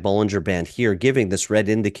modified Bollinger Band here, giving this red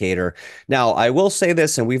indicator. Now, I will say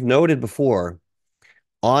this, and we've noted before,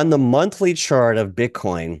 on the monthly chart of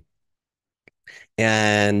Bitcoin,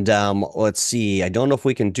 and let's see, I don't know if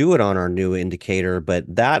we can do it on our new indicator, but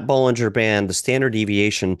that Bollinger Band, the standard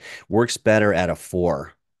deviation, works better at a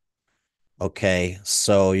 4. Okay,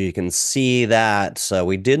 so you can see that. So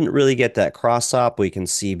we didn't really get that cross up. We can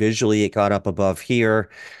see visually it got up above here.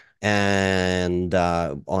 And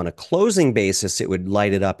on a closing basis, it would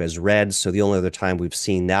light it up as red. So the only other time we've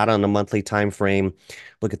seen that on a monthly time frame.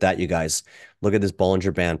 Look at that, you guys. Look at this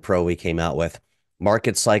Bollinger Band Pro we came out with.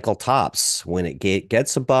 Market cycle tops when it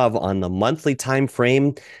gets above on the monthly time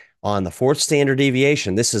frame on the fourth standard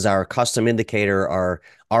deviation. This is our custom indicator, our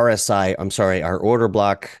RSI, I'm sorry, our order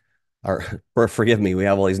block our forgive me, we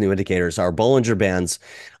have all these new indicators. Our Bollinger Bands,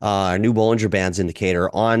 our new Bollinger Bands indicator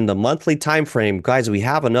on the monthly time frame, guys. We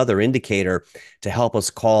have another indicator to help us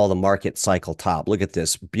call the market cycle top. Look at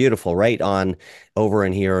this, beautiful, right on over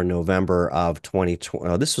in here in November of 2020.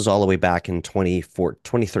 Oh, this was all the way back in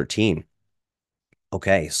 2013.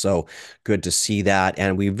 Okay, so good to see that.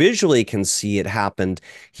 And we visually can see it happened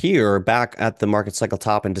here back at the market cycle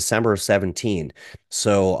top in December of 17.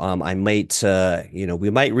 So I might, we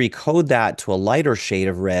might recode that to a lighter shade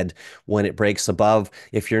of red when it breaks above.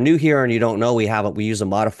 If you're new here and you don't know, we use a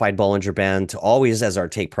modified Bollinger Band to always as our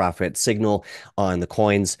take profit signal on the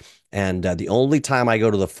coins. And the only time I go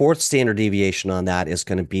to the fourth standard deviation on that is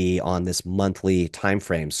going to be on this monthly time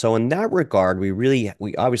frame. So in that regard, we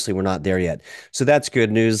obviously we're not there yet. So that's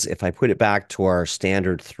good news. If I put it back to our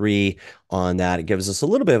standard 3 on that, it gives us a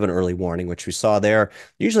little bit of an early warning, which we saw there.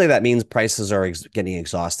 Usually that means prices are getting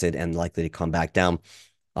exhausted and likely to come back down.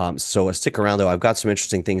 So stick around though. I've got some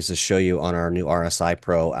interesting things to show you on our new RSI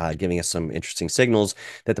Pro, giving us some interesting signals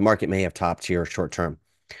that the market may have topped here short term.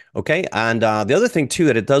 Okay, and the other thing too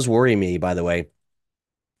that it does worry me, by the way,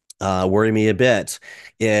 worry me a bit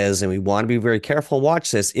is, and we want to be very careful,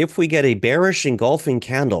 watch this, if we get a bearish engulfing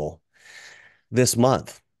candle this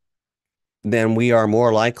month, then we are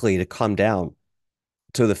more likely to come down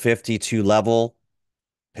to the 52 level,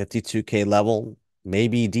 52K level,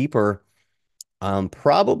 maybe deeper.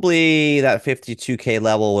 Probably that 52K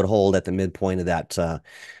level would hold at the midpoint of that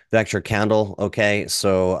vector candle. Okay,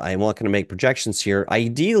 so I'm not going to make projections here.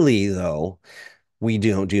 Ideally, though, we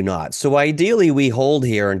do not. So ideally, we hold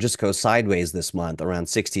here and just go sideways this month around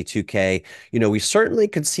 62K. We certainly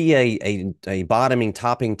could see a bottoming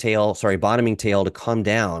tail to come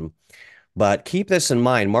down. But keep this in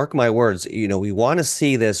mind, mark my words, we want to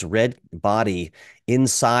see this red body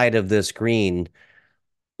inside of this green,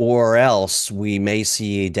 or else we may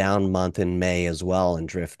see a down month in May as well and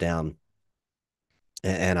drift down.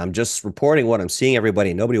 And I'm just reporting what I'm seeing,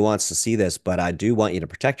 everybody. Nobody wants to see this, but I do want you to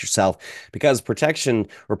protect yourself because protection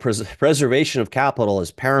or preservation of capital is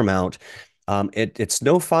paramount. It's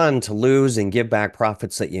no fun to lose and give back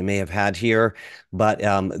profits that you may have had here, but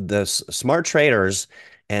the smart traders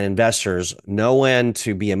and investors know when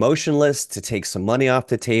to be emotionless, to take some money off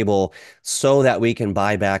the table so that we can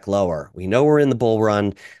buy back lower. We know we're in the bull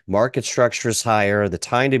run. Market structure is higher. The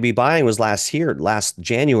time to be buying was last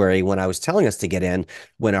January when I was telling us to get in,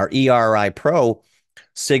 when our ERI Pro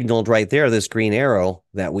signaled right there, this green arrow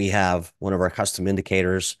that we have, one of our custom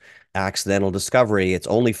indicators, accidental discovery. It's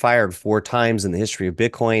only fired 4 times in the history of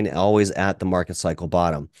Bitcoin, always at the market cycle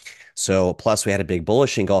bottom. So plus we had a big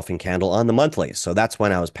bullish engulfing candle on the monthly. So that's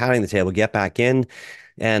when I was pounding the table, get back in.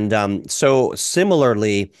 And so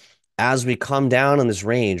similarly, as we come down in this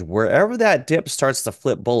range, wherever that dip starts to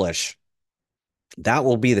flip bullish, that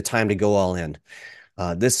will be the time to go all in.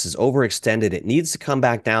 This is overextended. It needs to come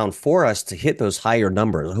back down for us to hit those higher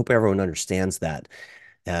numbers. I hope everyone understands that.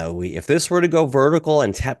 If this were to go vertical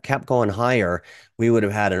and kept going higher, we would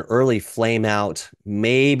have had an early flame out,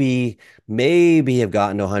 maybe have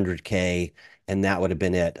gotten to 100K, and that would have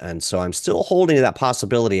been it. And so I'm still holding to that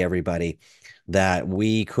possibility, everybody, that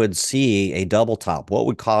we could see a double top. What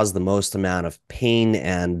would cause the most amount of pain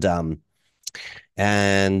and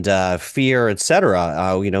fear,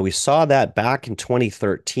 etc. We saw that back in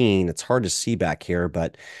 2013. It's hard to see back here,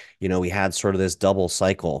 but we had sort of this double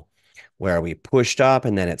cycle where we pushed up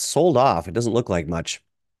and then it sold off. It doesn't look like much,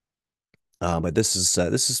 but this is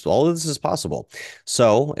all of this is possible.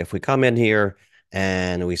 So if we come in here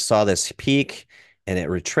and we saw this peak and it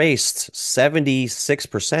retraced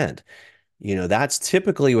 76%, that's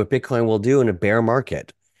typically what Bitcoin will do in a bear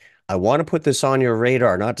market. I want to put this on your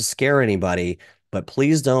radar, not to scare anybody, but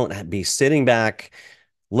please don't be sitting back,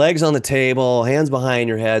 legs on the table, hands behind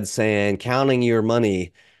your head, saying, counting your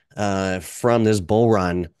money from this bull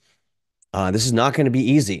run. This is not going to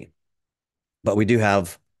be easy, but we do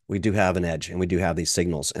have an edge, and we do have these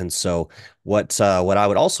signals. And so what I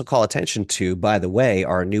would also call attention to, by the way,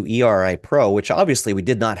 our new ERI Pro, which obviously we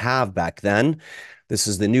did not have back then. This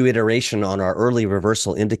is the new iteration on our early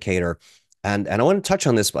reversal indicator. And I want to touch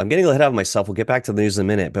on this, but I'm getting ahead of myself. We'll get back to the news in a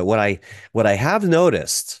minute. But what I have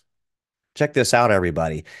noticed, check this out,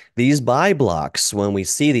 everybody. These buy blocks, when we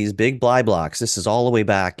see these big buy blocks, this is all the way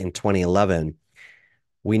back in 2011.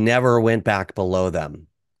 We never went back below them.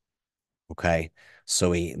 Okay.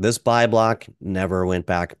 So this buy block never went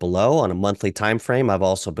back below on a monthly time frame. I've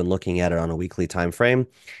also been looking at it on a weekly time frame.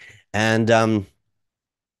 And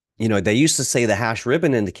they used to say the hash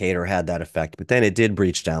ribbon indicator had that effect, but then it did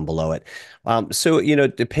breach down below it. So,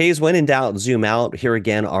 it pays when in doubt, zoom out. Here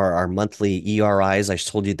again are our monthly ERIs. I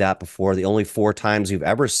told you that before. The only four times you've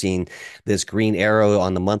ever seen this green arrow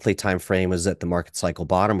on the monthly time frame is at the market cycle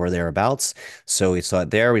bottom or thereabouts. So we saw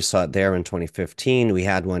it there. We saw it there in 2015. We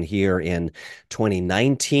had one here in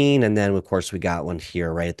 2019. And then, of course, we got one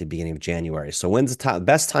here right at the beginning of January. So when's the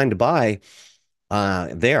best time to buy?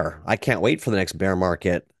 There. I can't wait for the next bear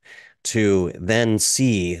market to then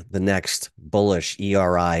see the next bullish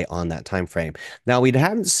ERI on that time frame. Now, we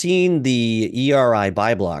haven't seen the ERI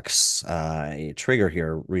buy blocks trigger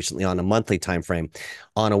here recently on a monthly time frame.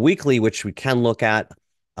 On a weekly, which we can look at,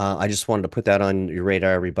 I just wanted to put that on your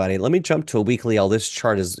radar, everybody. Let me jump to a weekly. All this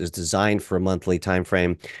chart is designed for a monthly time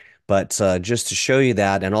frame. But just to show you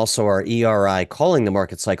that, and also our ERI calling the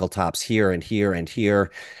market cycle tops here and here and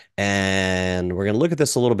here. And we're going to look at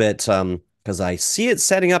this a little bit because I see it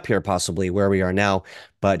setting up here possibly where we are now.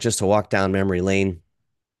 But just to walk down memory lane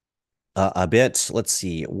a bit, let's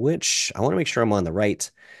see which, I want to make sure I'm on the right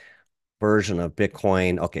version of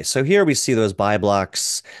Bitcoin. Okay, so here we see those buy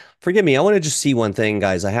blocks. Forgive me, I want to just see one thing,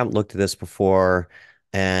 guys. I haven't looked at this before.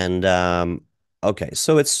 And okay,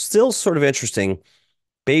 so it's still sort of interesting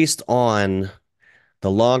based on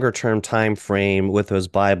the longer term time frame with those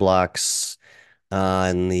buy blocks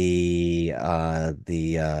and the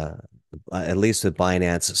at least with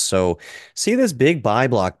Binance. So see this big buy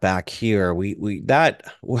block back here. We that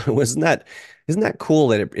wasn't that isn't that cool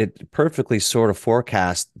that it perfectly sort of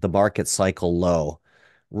forecast the market cycle low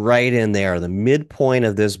right in there, the midpoint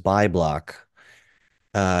of this buy block.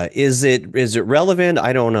 Is it relevant?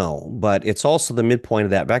 I don't know, but it's also the midpoint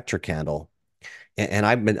of that vector candle. And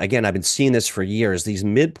I've been seeing this for years. These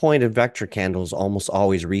midpoint of vector candles almost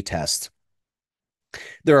always retest.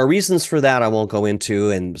 There are reasons for that I won't go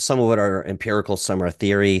into, and some of it are empirical, some are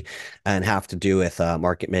theory, and have to do with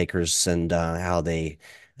market makers and how they,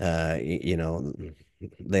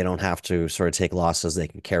 they don't have to sort of take losses. They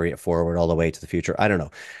can carry it forward all the way to the future. I don't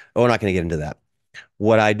know. We're not going to get into that.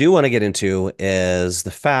 What I do want to get into is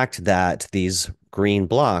the fact that these green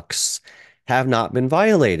blocks have not been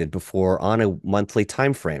violated before on a monthly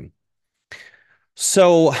time frame.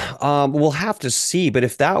 So we'll have to see. But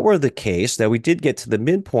if that were the case, that we did get to the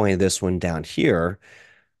midpoint of this one down here,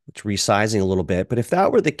 it's resizing a little bit. But if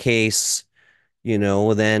that were the case,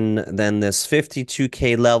 then this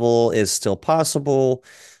 52K level is still possible.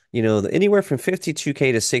 Anywhere from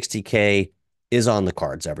 52K to 60K is on the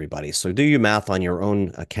cards, everybody. So do your math on your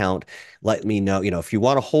own account. Let me know, if you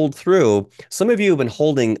want to hold through. Some of you have been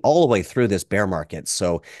holding all the way through this bear market.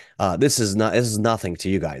 So this is nothing to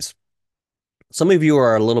you guys. Some of you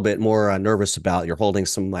are a little bit more nervous about your holdings.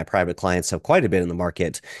 Some of my private clients have quite a bit in the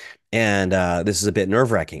market, and this is a bit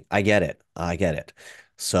nerve-wracking. I get it. I get it.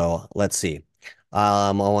 So let's see.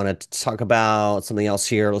 I want to talk about something else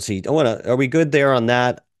here. Let's see. Are we good there on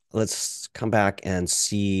that? Let's come back and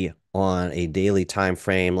see on a daily time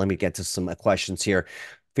frame. Let me get to some questions here.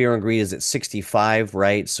 Fear and greed is at 65,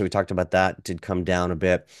 right? So we talked about that. Did come down a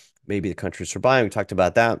bit. Maybe the countries for buying. We talked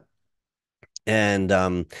about that. And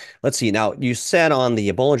let's see. Now, you said on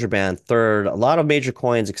the Bollinger Band third, a lot of major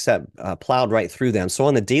coins except plowed right through them. So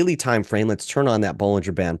on the daily time frame, let's turn on that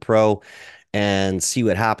Bollinger Band Pro and see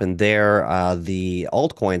what happened there. The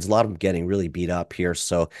altcoins, a lot of them getting really beat up here.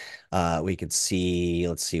 So we could see,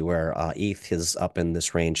 let's see where ETH is up in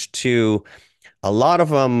this range too. A lot of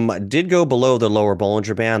them did go below the lower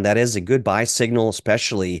Bollinger Band. That is a good buy signal,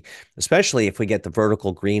 especially if we get the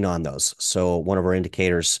vertical green on those. So one of our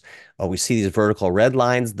indicators, we see these vertical red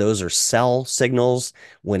lines. Those are sell signals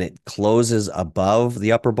when it closes above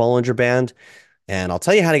the upper Bollinger Band. And I'll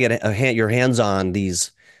tell you how to get your hands on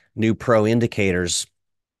these new pro indicators,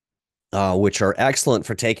 which are excellent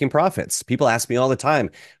for taking profits. People ask me all the time,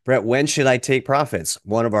 Brett, when should I take profits?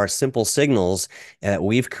 One of our simple signals that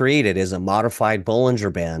we've created is a modified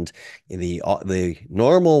Bollinger Band. The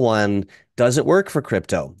normal one doesn't work for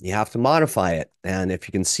crypto. You have to modify it. And if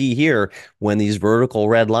you can see here, when these vertical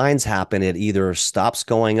red lines happen, it either stops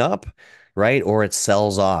going up, right, or it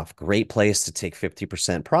sells off. Great place to take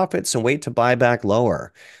 50% profits and wait to buy back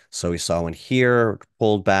lower. So we saw one here,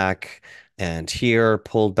 pulled back, and here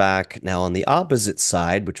pulled back. Now on the opposite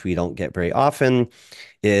side, which we don't get very often,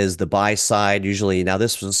 is the buy side. Usually, now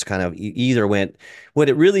this was kind of either went, what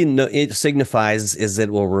it really it signifies is that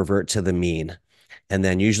it will revert to the mean and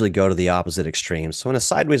then usually go to the opposite extreme. So in a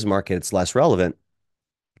sideways market, it's less relevant.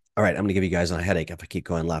 All right, I'm going to give you guys a headache if I keep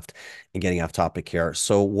going left and getting off topic here.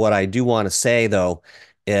 So what I do want to say, though,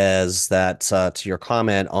 is that to your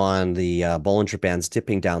comment on the Bollinger Bands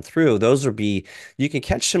dipping down through, you can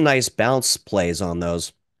catch some nice bounce plays on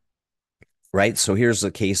those. right? So here's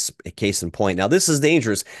a case in point. Now this is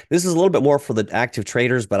dangerous. This is a little bit more for the active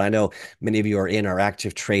traders, but I know many of you are in our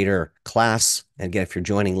active trader class. And again, if you're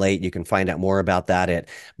joining late, you can find out more about that at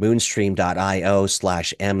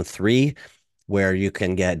moonstream.io/M3, where you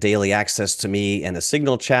can get daily access to me and a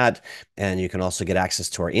signal chat. And you can also get access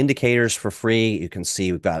to our indicators for free. You can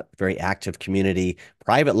see we've got a very active community,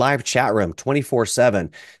 private live chat room 24/7.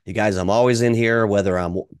 You guys, I'm always in here, whether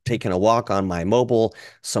I'm taking a walk on my mobile,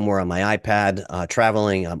 somewhere on my iPad,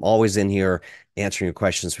 traveling. I'm always in here answering your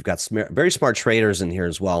questions. We've got very smart traders in here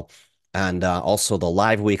as well. And also the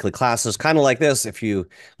live weekly classes, kind of like this. If you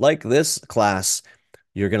like this class,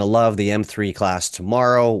 you're going to love the M3 class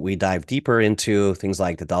tomorrow. We dive deeper into things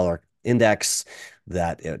like the dollar index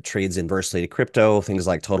that trades inversely to crypto, things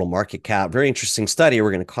like total market cap. Very interesting study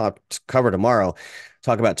we're going to cover tomorrow.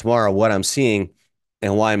 Talk about tomorrow what I'm seeing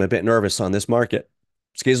and why I'm a bit nervous on this market.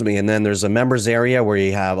 Excuse me. And then there's a members area where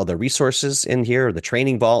you have other resources in here, the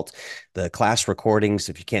training vault, the class recordings,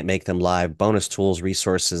 if you can't make them live, bonus tools,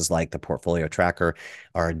 resources like the portfolio tracker,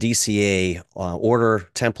 our DCA order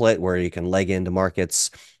template where you can leg into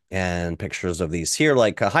markets, and pictures of these here,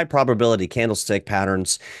 like high probability candlestick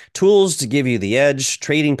patterns, tools to give you the edge,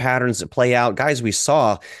 trading patterns that play out. Guys, we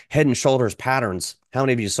saw head and shoulders patterns. How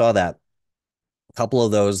many of you saw that? Couple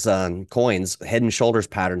of those coins, head and shoulders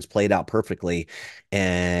patterns played out perfectly.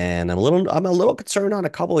 And I'm a little concerned on a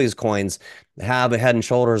couple of these coins have a head and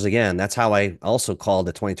shoulders again. That's how I also called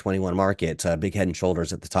the 2021 market, big head and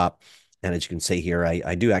shoulders at the top. And as you can see here,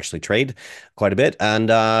 I do actually trade quite a bit.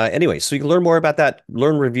 And anyway, so you can learn more about that,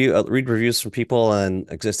 read reviews from people and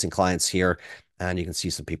existing clients here. And you can see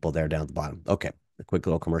some people there down at the bottom. Okay. A quick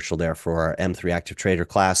little commercial there for our M3 Active Trader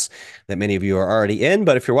class that many of you are already in.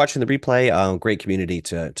 But if you're watching the replay, great community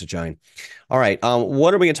to join. All right.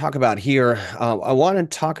 What are we going to talk about here? I want to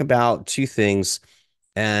talk about two things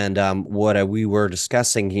and what we were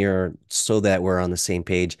discussing here so that we're on the same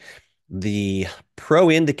page. The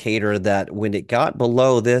pro indicator that when it got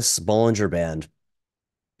below this Bollinger Band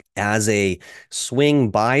as a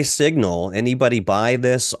swing buy signal, anybody buy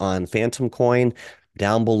this on Phantom Coin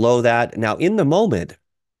down below that? Now, in the moment,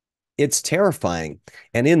 it's terrifying.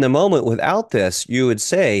 And in the moment, without this, you would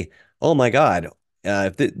say, "Oh my God,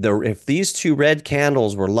 if these two red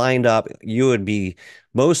candles were lined up, you would be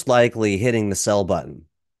most likely hitting the sell button,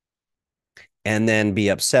 and then be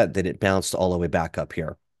upset that it bounced all the way back up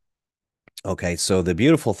here." Okay, so the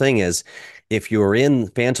beautiful thing is, if you're in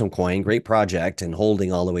Phantom Coin, great project, and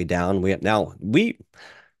holding all the way down,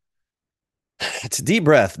 it's a deep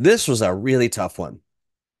breath. This was a really tough one.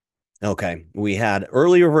 Okay, we had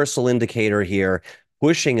early reversal indicator here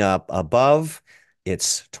pushing up above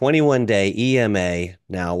its 21-day EMA.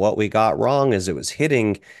 Now, what we got wrong is it was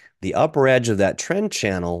hitting the upper edge of that trend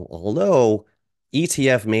channel, although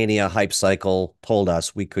ETF mania hype cycle told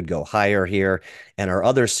us we could go higher here. And our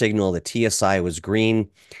other signal, the TSI, was green.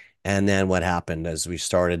 And then what happened as we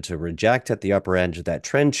started to reject at the upper edge of that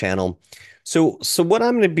trend channel. So what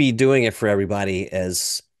I'm going to be doing it for everybody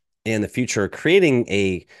is in the future, creating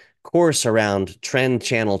a course around trend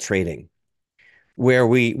channel trading where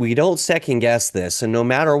we don't second guess this. And no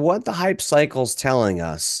matter what the hype cycle's telling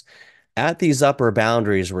us, at these upper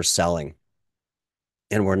boundaries, we're selling.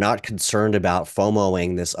 And we're not concerned about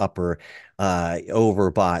FOMOing this upper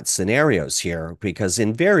overbought scenarios here, because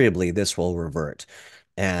invariably this will revert.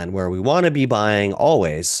 And where we want to be buying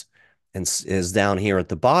always is down here at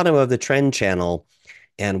the bottom of the trend channel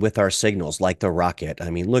and with our signals like the rocket. I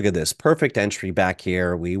mean, look at this perfect entry back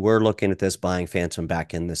here. We were looking at this buying Phantom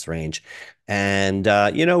back in this range. And,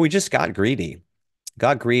 we just got greedy.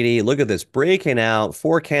 Look at this breaking out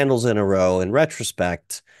 4 candles in a row. In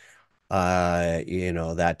retrospect,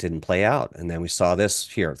 that didn't play out. And then we saw this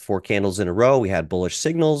here, 4 candles in a row. We had bullish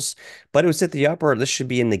signals, but it was at the upper. This should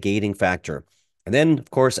be a negating factor. And then,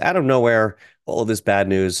 of course, out of nowhere, all of this bad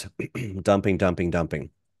news, dumping, dumping, dumping.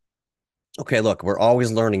 Okay, look, we're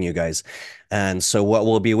always learning, you guys. And so what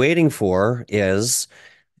we'll be waiting for is,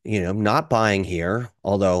 not buying here.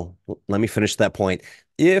 Although, let me finish that point.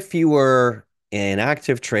 If you were an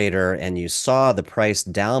active trader and you saw the price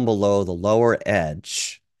down below the lower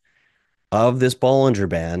edge of this Bollinger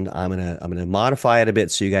Band, I'm gonna modify it a bit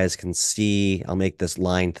so you guys can see. I'll make this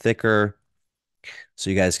line thicker so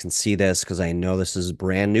you guys can see this because I know this is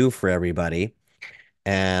brand new for everybody.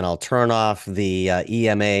 And I'll turn off the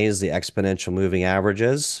EMAs, the exponential moving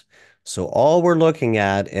averages. So all we're looking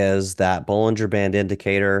at is that Bollinger Band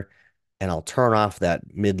indicator, and I'll turn off that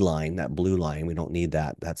midline, that blue line. We don't need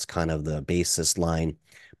that. That's kind of the basis line.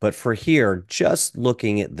 But for here, just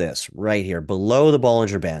looking at this right here, below the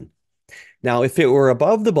Bollinger Band. Now, if it were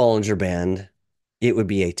above the Bollinger Band, it would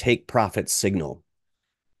be a take profit signal.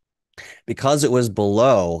 Because it was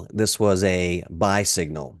below, this was a buy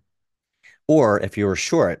signal. Or if you were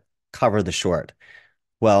short, cover the short.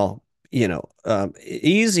 Well,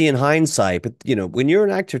 easy in hindsight, but when you're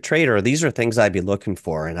an active trader, these are things I'd be looking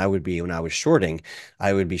for. And I would be, when I was shorting,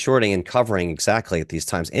 I would be shorting and covering exactly at these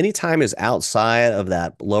times. Anytime is outside of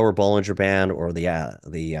that lower Bollinger Band or what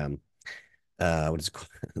is it called?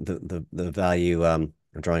 The value I'm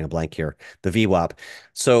drawing a blank here, the VWAP.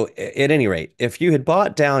 So at any rate, if you had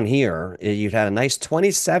bought down here, you'd had a nice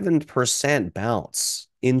 27% bounce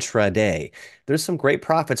intraday. There's some great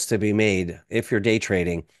profits to be made if you're day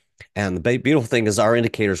trading. And the beautiful thing is our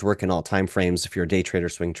indicators work in all time frames if you're a day trader,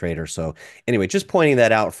 swing trader. So anyway, just pointing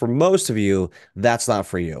that out for most of you, that's not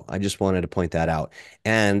for you. I just wanted to point that out.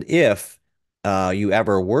 And if you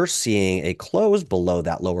ever were seeing a close below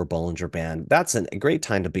that lower Bollinger Band, that's a great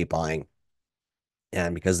time to be buying.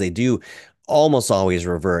 And because they do almost always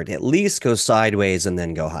revert, at least go sideways and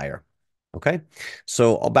then go higher. Okay,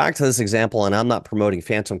 so back to this example, and I'm not promoting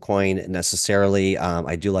Phantom Coin necessarily.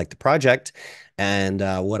 I do like the project, and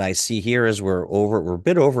what I see here is we're a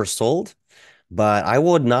bit oversold, but I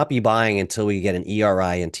would not be buying until we get an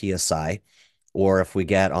ERI and TSI, or if we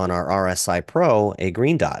get on our RSI Pro a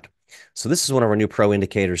green dot. So this is one of our new pro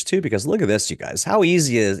indicators too, because look at this, you guys. How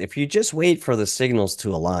easy is if you just wait for the signals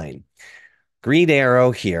to align. Green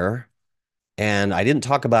arrow here. And I didn't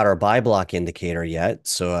talk about our buy block indicator yet.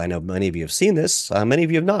 So I know many of you have seen this. Many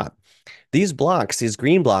of you have not. These blocks, these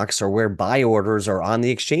green blocks, are where buy orders are on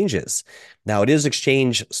the exchanges. Now, it is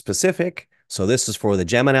exchange specific. So this is for the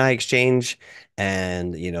Gemini exchange,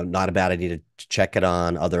 and not a bad idea to check it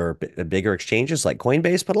on other bigger exchanges like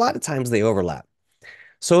Coinbase, but a lot of times they overlap.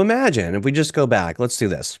 So imagine if we just go back, let's do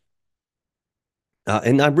this.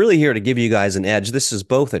 And I'm really here to give you guys an edge. This is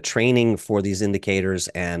both a training for these indicators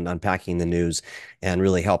and unpacking the news and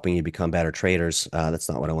really helping you become better traders. That's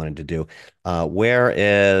not what I wanted to do. Oh,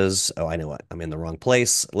 I know what, I'm in the wrong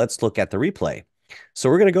place. Let's look at the replay. So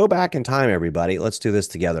we're going to go back in time, everybody. Let's do this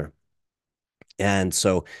together. And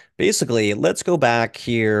so basically, let's go back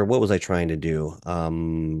here. What was I trying to do?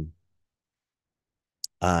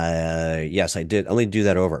 Yes, I did. Let me do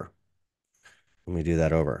that over. Let me do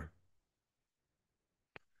that over.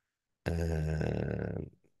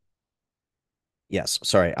 Yes,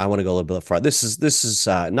 sorry, I want to go a little bit far. This is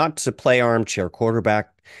not to play armchair quarterback.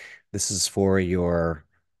 This is for your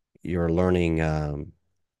learning. Yeah,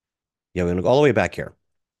 we're gonna go all the way back here.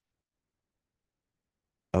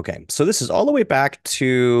 Okay, so this is all the way back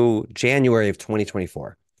to January of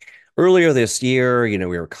 2024. Earlier this year, we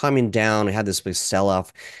were coming down. We had this big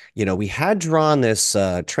sell-off. We had drawn this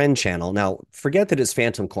trend channel. Now, forget that it's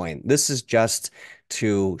Phantom Coin. This is just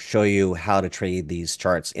to show you how to trade these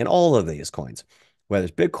charts in all of these coins, whether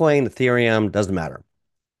it's Bitcoin, Ethereum, doesn't matter.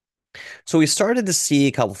 So we started to see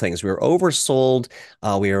a couple things. We were oversold.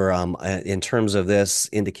 We were in terms of this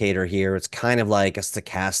indicator here, it's kind of like a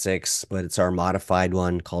stochastics, but it's our modified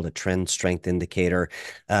one called a trend strength indicator.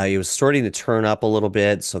 It was starting to turn up a little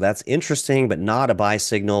bit, so that's interesting, but not a buy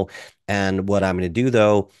signal. And what I'm going to do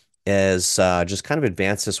though is just kind of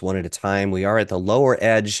advance this one at a time. We are at the lower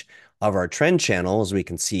edge of our trend channel, as we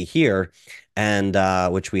can see here, and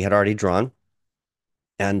which we had already drawn.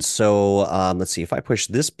 And so let's see, if I push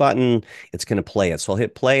this button, it's going to play it. So I'll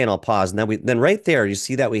hit play and I'll pause. And then right there, you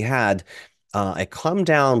see that we had a come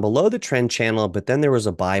down below the trend channel, but then there was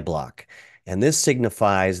a buy block. And this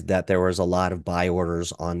signifies that there was a lot of buy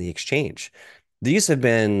orders on the exchange. These have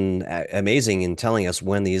been amazing in telling us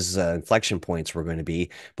when these inflection points were going to be.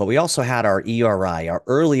 But we also had our ERI, our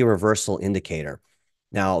early reversal indicator.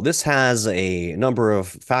 Now, this has a number of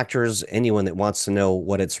factors. Anyone that wants to know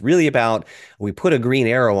what it's really about, we put a green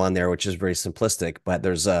arrow on there, which is very simplistic, but it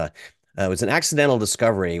was an accidental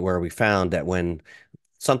discovery where we found that when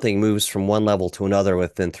something moves from one level to another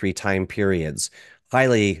within 3 time periods,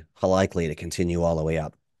 highly likely to continue all the way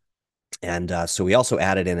up. And so we also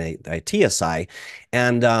added in a TSI.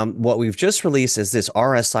 And what we've just released is this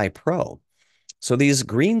RSI Pro. So these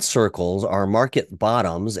green circles are market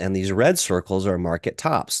bottoms and these red circles are market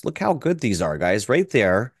tops. Look how good these are, guys. Right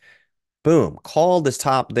there. Boom. Call this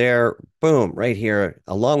top there. Boom. Right here,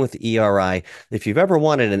 along with the ERI. If you've ever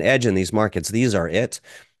wanted an edge in these markets, these are it.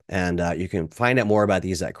 And you can find out more about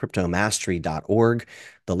these at cryptomastery.org.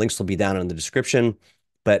 The links will be down in the description.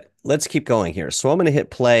 But let's keep going here. So I'm going to hit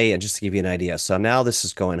play and just to give you an idea. So now this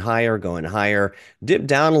is going higher, dip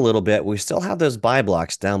down a little bit. We still have those buy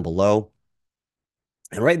blocks down below.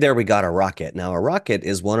 And right there, we got a rocket. Now, a rocket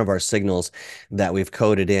is one of our signals that we've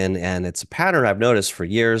coded in, and it's a pattern I've noticed for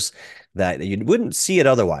years. that you wouldn't see it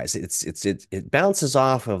otherwise. It bounces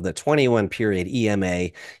off of the 21 period EMA.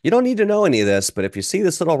 You don't need to know any of this, but if you see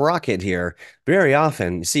this little rocket here, very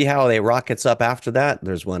often, you see how they rockets up after that?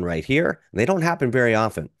 There's one right here. They don't happen very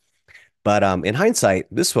often. But in hindsight,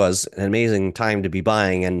 this was an amazing time to be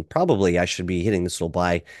buying, and probably I should be hitting this little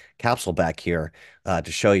buy capsule back here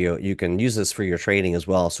to show you. You can use this for your trading as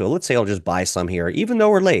well. So let's say I'll just buy some here, even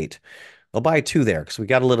though we're late. I'll buy two there because we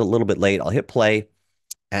got a little bit late. I'll hit play,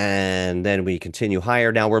 and then we continue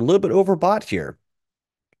higher. Now we're a little bit overbought here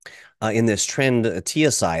in this trend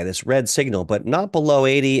TSI, this red signal, but not below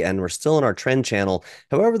 80, and we're still in our trend channel.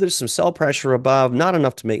 However, there's some sell pressure above, not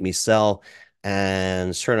enough to make me sell.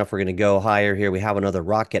 And sure enough, we're going to go higher here. We have another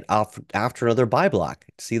rocket off after another buy block.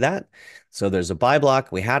 See that? So there's a buy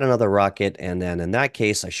block. We had another rocket, and then in that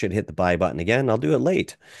case, I should hit the buy button again. I'll do it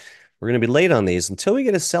late. We're going to be late on these until we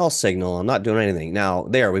get a sell signal. I'm not doing anything. Now,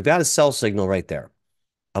 there, we've got a sell signal right there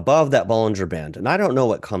above that Bollinger Band. And I don't know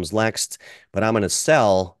what comes next, but I'm going to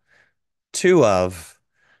sell two of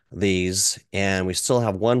these, and we still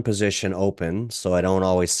have one position open, so I don't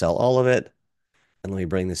always sell all of it. And let me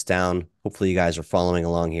bring this down. Hopefully you guys are following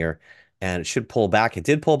along here. And it should pull back. It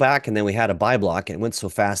did pull back, and then we had a buy block. It went so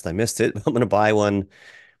fast I missed it. I'm going to buy one.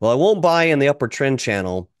 Well, I won't buy in the upper trend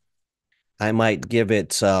channel. I might give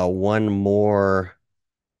it one more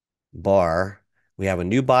bar. We have a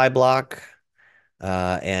new buy block.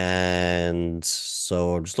 And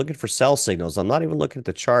so I'm just looking for sell signals. I'm not even looking at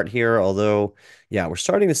the chart here, although, yeah, we're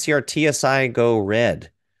starting to see our TSI go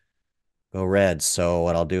red. Go red. So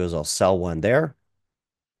what I'll do is I'll sell one there.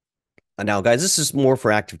 Now, guys, this is more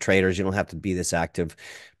for active traders. You don't have to be this active.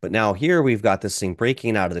 But now here we've got this thing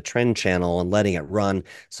breaking out of the trend channel and letting it run.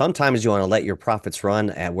 Sometimes you want to let your profits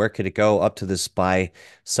run. And where could it go? Up to this buy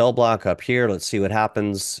sell block up here. Let's see what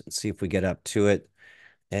happens. Let's see if we get up to it.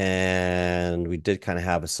 And we did kind of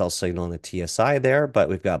have a sell signal in the TSI there, but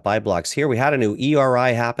we've got buy blocks here. We had a new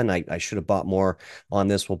ERI happen. I should have bought more on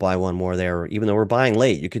this. We'll buy one more there, even though we're buying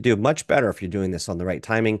late. You could do much better if you're doing this on the right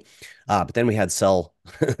timing. But then we had sell,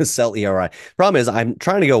 sell ERI. Problem is, I'm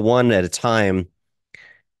trying to go one at a time,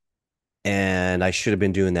 and I should have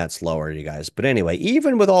been doing that slower, you guys. But anyway,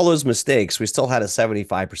 even with all those mistakes, we still had a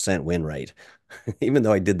 75% win rate, even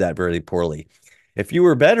though I did that very poorly. If you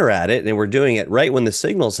were better at it and were doing it right when the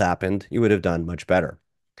signals happened, you would have done much better.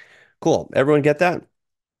 Cool. Everyone get that?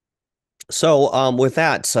 So with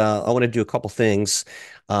that, I want to do a couple things.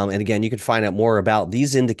 And again, you can find out more about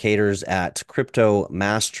these indicators at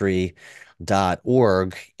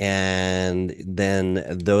cryptomastery.org. And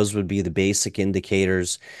then those would be the basic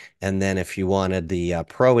indicators. And then if you wanted the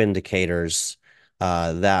pro indicators,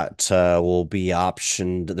 that will be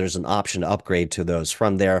optioned. There's an option to upgrade to those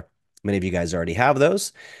from there. Many of you guys already have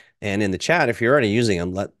those. And in the chat, if you're already using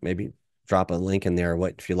them, maybe drop a link in there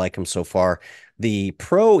if you like them so far. The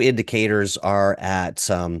pro indicators are at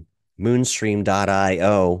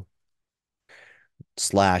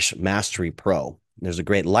moonstream.io/mastery pro. There's a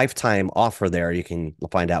great lifetime offer there you can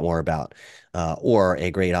find out more about, or a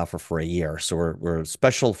great offer for a year. So we're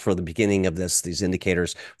special for the beginning of these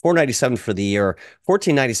indicators. $497 for the year,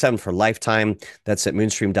 $14.97 for lifetime. That's at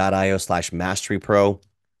moonstream.io/mastery pro.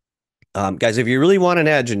 Guys, if you really want an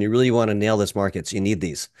edge and you really want to nail this markets, you need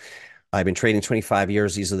these. I've been trading 25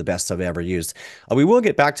 years. These are the best I've ever used. We will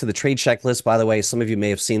get back to the trade checklist, by the way. Some of you may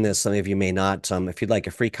have seen this. Some of you may not. If you'd like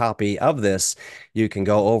a free copy of this, you can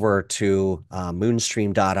go over to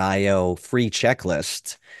moonstream.io free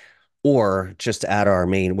checklist, or just at our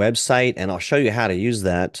main website, and I'll show you how to use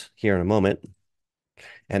that here in a moment.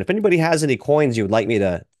 And if anybody has any coins you would like me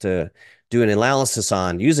to do an analysis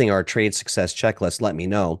on using our trade success checklist, let me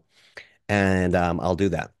know, and I'll do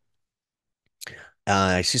that.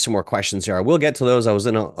 I see some more questions here. I will get to those. I was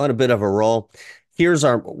on a bit of a roll. Here's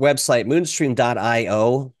our website,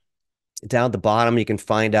 moonstream.io. Down at the bottom, you can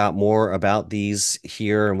find out more about these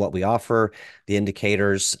here and what we offer, the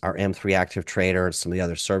indicators, our M3 Active Trader, and some of the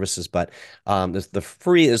other services. But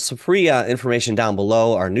there's some free information down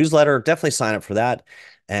below. Our newsletter, definitely sign up for that.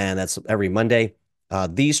 And that's every Monday.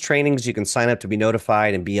 These trainings, you can sign up to be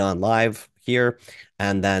notified and be on live here.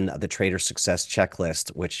 And then the Trader Success Checklist,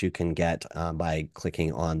 which you can get by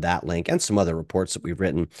clicking on that link, and some other reports that we've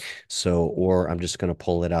written. So, or I'm just going to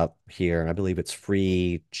pull it up here. I believe it's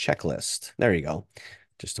free checklist. There you go.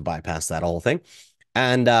 Just to bypass that whole thing.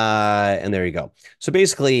 And there you go. So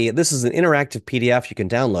basically, this is an interactive PDF you can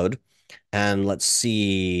download. And let's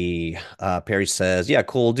see. Perry says, yeah,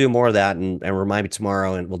 cool. We'll do more of that and remind me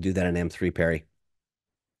tomorrow, and we'll do that in M3, Perry.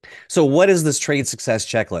 So what is this trade success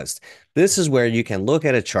checklist? This is where you can look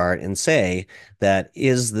at a chart and say that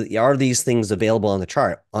are these things available on the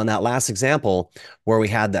chart? On that last example where we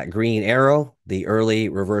had that green arrow, the early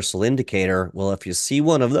reversal indicator, well, if you see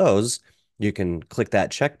one of those, you can click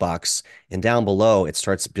that checkbox, and down below it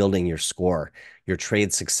starts building your score, your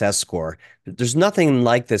trade success score. There's nothing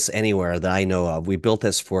like this anywhere that I know of. We built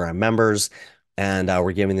this for our members, and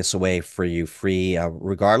we're giving this away for you free,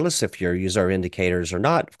 regardless if you use our indicators or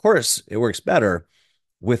not. Of course, it works better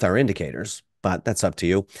with our indicators, but that's up to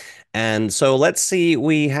you. And so let's see,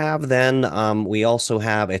 we have then, we also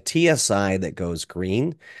have a TSI that goes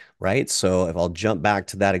green, right? So if I'll jump back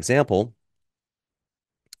to that example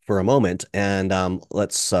for a moment, and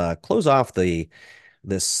let's close off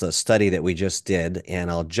this study that we just did, and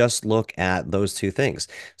I'll just look at those two things.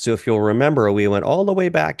 So if you'll remember, we went all the way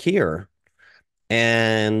back here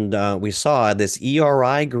and we saw this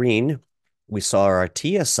ERI green. We saw our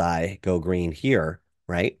TSI go green here,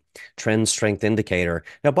 right? Trend strength indicator.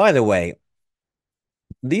 Now, by the way,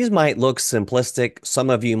 these might look simplistic. Some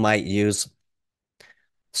of you might use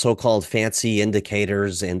so-called fancy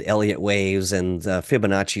indicators and Elliott waves and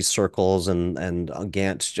Fibonacci circles and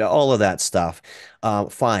Gantt, all of that stuff.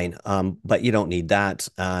 Fine, but you don't need that.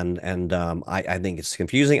 I think it's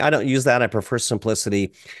confusing. I don't use that. I prefer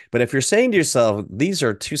simplicity. But if you're saying to yourself, these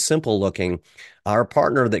are too simple looking, our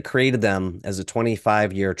partner that created them as a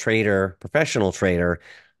 25-year trader, professional trader,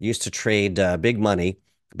 used to trade big money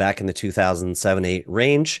back in the 2007-8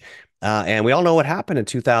 range. And we all know what happened in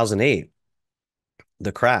 2008,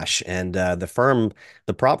 the crash, and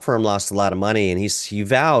the prop firm lost a lot of money, and he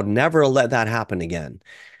vowed never to let that happen again.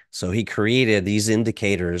 So he created these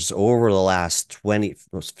indicators over the last 20,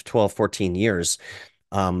 12, 14 years,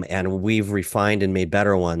 and we've refined and made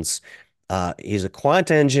better ones. He's a quant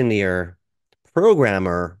engineer,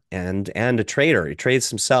 programmer, and a trader. He trades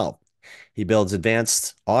himself. He builds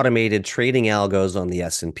advanced automated trading algos on the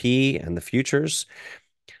S&P and the futures.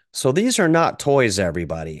 So these are not toys,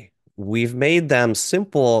 everybody. We've made them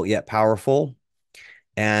simple yet powerful.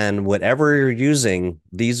 And whatever you're using,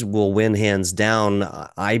 these will win hands down,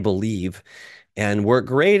 I believe, and work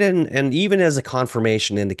great. And even as a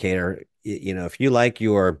confirmation indicator, if you like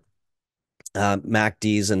your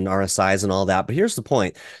MACDs and RSIs and all that, but here's the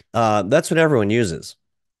point. That's what everyone uses.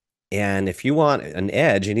 And if you want an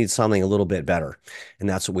edge, you need something a little bit better. And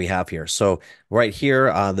that's what we have here. So right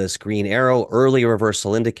here, this green arrow, early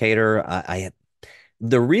reversal indicator.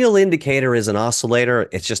 The real indicator is an oscillator.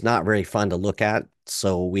 It's just not very fun to look at.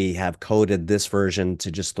 So we have coded this version to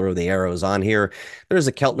just throw the arrows on here. There's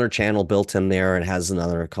a Keltner channel built in there. It has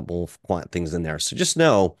another couple of quant things in there. So just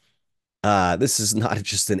know this is not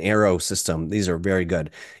just an arrow system. These are very good.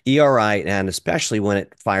 ERI, and especially when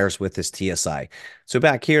it fires with this TSI. So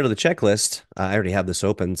back here to the checklist, I already have this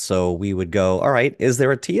open. So we would go, all right, is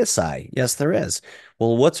there a TSI? Yes, there is.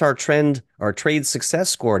 Well, what's our trade success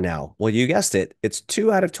score now? Well, you guessed it. It's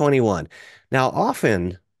 2 out of 21. Now,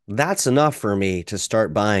 often that's enough for me to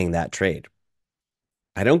start buying that trade.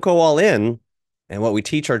 I don't go all in. And what we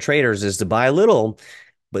teach our traders is to buy a little,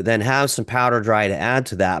 but then have some powder dry to add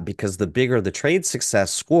to that, because the bigger the trade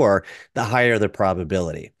success score, the higher the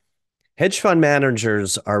probability. Hedge fund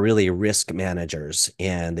managers are really risk managers,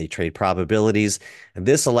 and they trade probabilities. And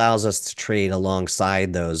this allows us to trade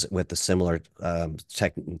alongside those with the similar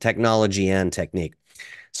technology and technique.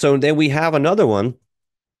 So then we have another one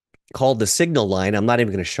called the signal line. I'm not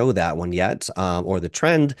even going to show that one yet, or the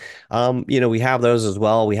trend. We have those as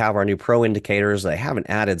well. We have our new pro indicators. I haven't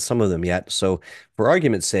added some of them yet. So for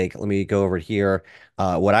argument's sake, let me go over here.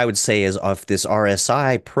 What I would say is if this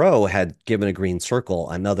RSI Pro had given a green circle,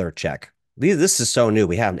 another check. This is so new.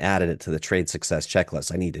 We haven't added it to the trade success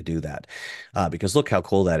checklist. I need to do that because look how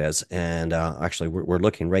cool that is. And actually, we're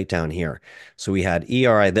looking right down here. So we had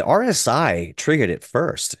ERI. The RSI triggered it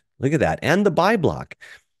first. Look at that. And the buy block.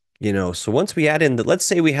 So once we add in let's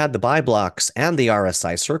say we had the buy blocks and the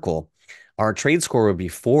RSI circle, our trade score would be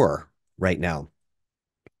 4 right now.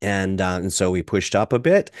 And so we pushed up a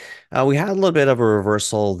bit. We had a little bit of a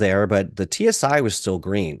reversal there, but the TSI was still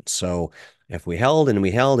green. So if we held and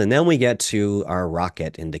we held, and then we get to our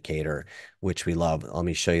rocket indicator, which we love. Let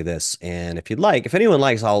me show you this. And if you'd like, if anyone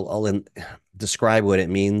likes, I'll describe what it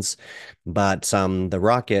means. But the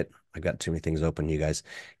rocket, I've got too many things open, you guys,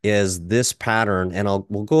 is this pattern. And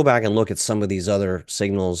we'll go back and look at some of these other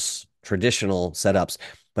signals, traditional setups.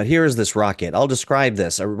 But here's this rocket. I'll describe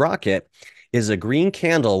this. A rocket is a green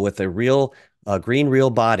candle with a green real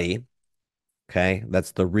body. Okay,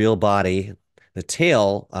 that's the real body. The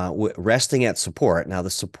tail resting at support. Now, the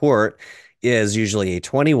support is usually a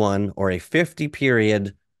 21 or a 50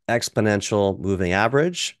 period exponential moving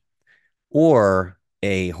average or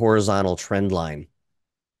a horizontal trend line.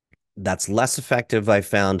 That's less effective, I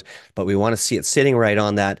found, but we want to see it sitting right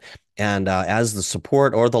on that. And as the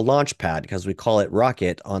support or the launch pad, because we call it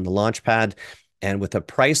rocket on the launch pad, and with a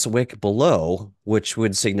price wick below, which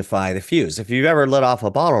would signify the fuse. If you've ever let off a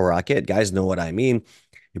bottle rocket, guys know what I mean.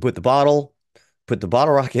 You put the bottle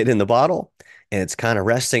rocket in the bottle, and it's kind of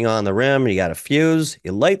resting on the rim. You got a fuse,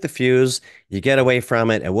 you light the fuse, you get away from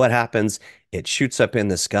it, and what happens? It shoots up in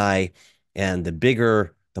the sky, and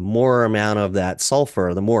the more amount of that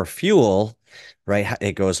sulfur, the more fuel, right?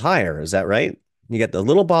 It goes higher. Is that right? You get the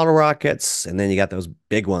little bottle rockets, and then you got those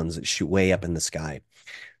big ones that shoot way up in the sky.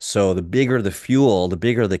 So the bigger the fuel, the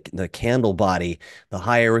bigger the candle body, the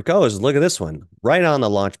higher it goes. Look at this one. Right on the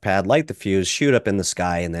launch pad, light the fuse, shoot up in the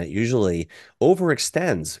sky, and then it usually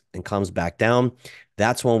overextends and comes back down.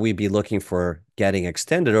 That's when we'd be looking for getting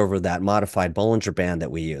extended over that modified Bollinger Band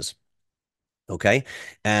that we use. Okay.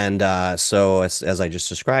 And so as I just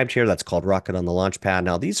described here, that's called rocket on the launch pad.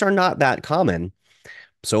 Now, these are not that common.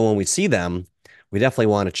 So when we see them, we definitely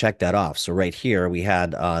want to check that off. So right here, we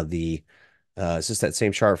had it's just that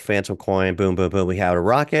same chart, phantom coin, boom, boom, boom. We had a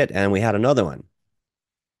rocket and we had another one.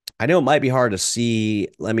 I know it might be hard to see.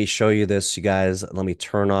 Let me show you this, you guys. Let me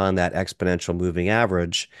turn on that exponential moving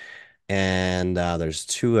average. And there's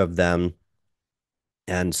two of them.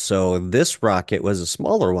 And so this rocket was a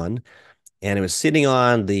smaller one, and it was sitting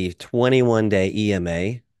on the 21-day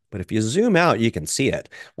EMA. But if you zoom out, you can see it.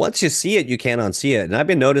 Once you see it, you can't unsee it. And I've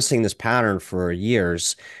been noticing this pattern for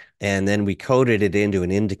years. And then we coded it into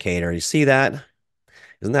an indicator. You see that?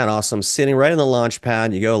 Isn't that awesome? Sitting right in the launch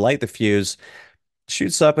pad, you go light the fuse,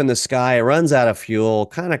 shoots up in the sky, runs out of fuel,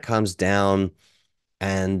 kind of comes down.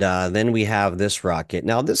 And then we have this rocket.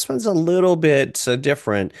 Now, this one's a little bit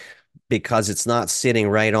different because it's not sitting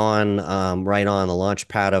right on the launch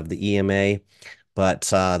pad of the EMA, but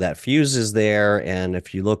that fuse is there. And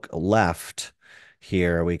if you look left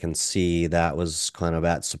here, we can see that was kind of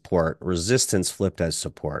at support. Resistance flipped as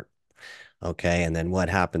support. Okay, and then what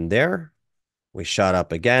happened there? We shot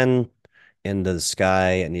up again into the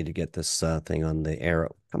sky. I need to get this thing on the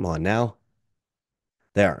arrow. Come on now.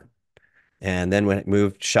 There. And then when it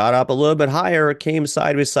moved, shot up a little bit higher, it came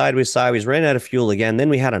sideways, sideways, sideways, ran out of fuel again. Then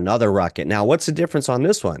we had another rocket. Now, what's the difference on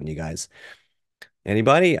this one, you guys?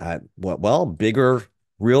 Anybody? Well, bigger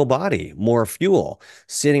real body, more fuel,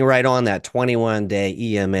 sitting right on that 21-day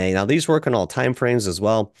EMA. Now, these work on all time frames as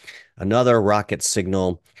well. Another rocket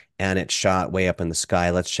signal, and it shot way up in the sky.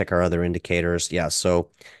 Let's check our other indicators. Yeah, so,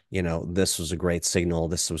 this was a great signal.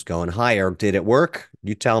 This was going higher. Did it work?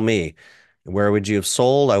 You tell me. Where would you have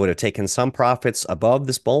sold? I would have taken some profits above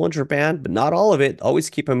this Bollinger Band, but not all of it. Always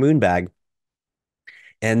keep a moon bag.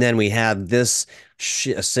 And then we had this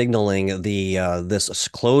signaling this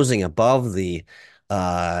closing above the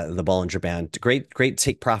Bollinger Band. Great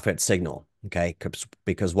take profit signal. Okay,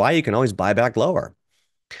 because why? You can always buy back lower.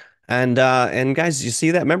 And guys, you see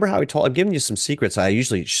that? Remember how I'm giving you some secrets I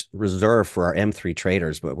usually reserve for our M3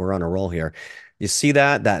 traders, but we're on a roll here. You see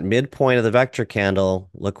that midpoint of the vector candle?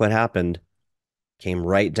 Look what happened. Came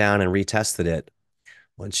right down and retested it.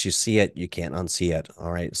 Once you see it, you can't unsee it.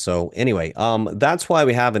 All right. So anyway, that's why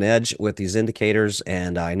we have an edge with these indicators.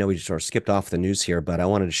 And I know we sort of skipped off the news here, but I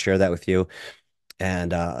wanted to share that with you.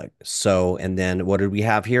 And and then what did we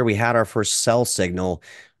have here? We had our first sell signal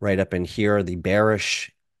right up in here, the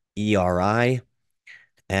bearish ERI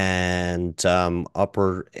and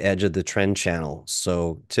upper edge of the trend channel.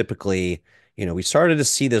 So typically, we started to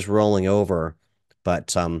see this rolling over,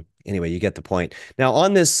 but anyway, you get the point. Now,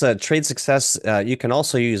 on this trade success, you can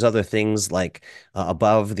also use other things like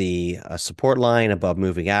above the support line, above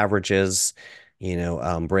moving averages,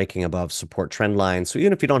 breaking above support trend line. So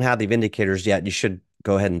even if you don't have the indicators yet, you should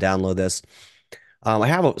go ahead and download this. I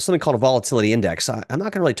have something called a volatility index. I'm not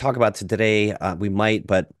going to really talk about it today. We might,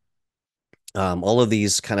 but all of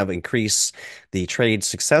these kind of increase the trade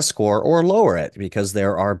success score or lower it because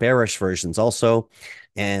there are bearish versions also.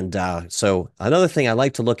 And so another thing I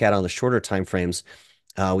like to look at on the shorter time frames,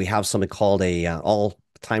 we have something called a all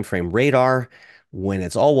time frame radar. When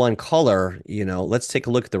it's all one color, let's take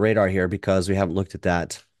a look at the radar here because we haven't looked at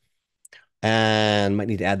that. And might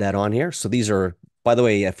need to add that on here. So these are, by the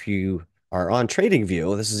way, if you are on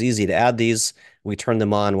TradingView, this is easy to add these. We turn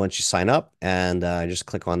them on once you sign up, and just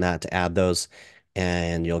click on that to add those,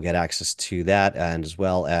 and you'll get access to that, and as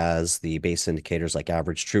well as the base indicators like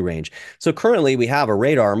average true range. So currently we have a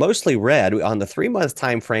radar, mostly red. On the 3-month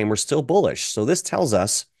time frame, we're still bullish. So this tells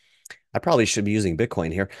us, I probably should be using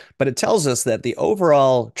Bitcoin here, but it tells us that the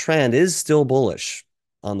overall trend is still bullish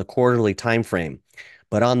on the quarterly time frame.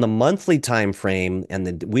 But on the monthly time frame and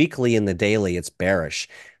the weekly and the daily, it's bearish.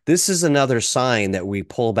 This is another sign that we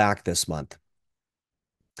pull back this month.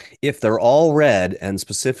 If they're all red, and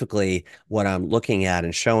specifically what I'm looking at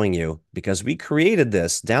and showing you, because we created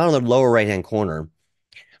this down in the lower right-hand corner.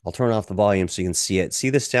 I'll turn off the volume so you can see it. See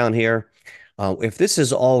this down here? If this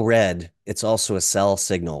is all red, it's also a sell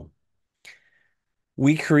signal.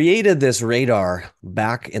 We created this radar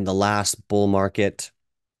back in the last bull market.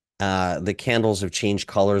 The candles have changed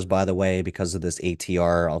colors, by the way, because of this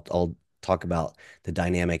ATR. I'll talk about the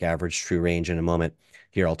dynamic average true range in a moment.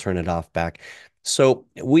 Here, I'll turn it off back. So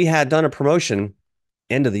we had done a promotion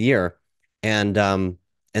end of the year, and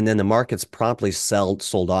then the markets promptly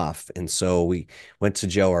sold off. And so we went to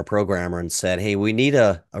Joe, our programmer, and said, "Hey, we need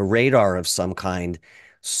a radar of some kind,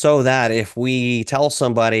 so that if we tell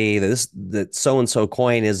somebody that so and so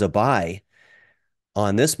coin is a buy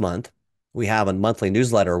on this month." We have a monthly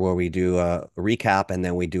newsletter where we do a recap and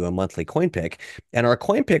then we do a monthly coin pick. And our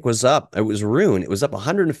coin pick was up. It was Rune. It was up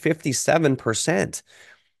 157%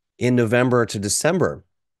 in November to December.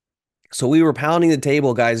 So we were pounding the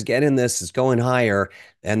table, guys, get in this, it's going higher.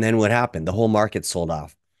 And then what happened? The whole market sold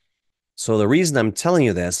off. So the reason I'm telling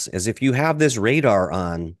you this is if you have this radar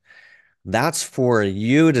on, that's for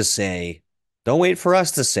you to say, don't wait for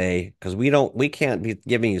us to say, because we can't be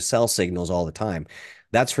giving you sell signals all the time.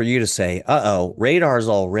 That's for you to say, uh-oh, radar's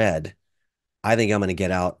all red. I think I'm going to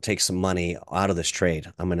get out, take some money out of this trade.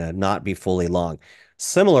 I'm going to not be fully long.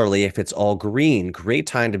 Similarly, if it's all green, great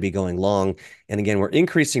time to be going long. And again, we're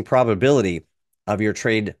increasing probability of your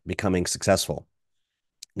trade becoming successful.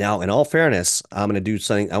 Now, in all fairness, I'm going to do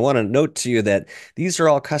something. I want to note to you that these are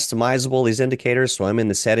all customizable, these indicators. So I'm in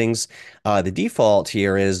the settings. The default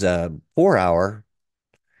here is 4-hour,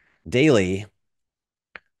 daily,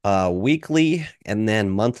 weekly, and then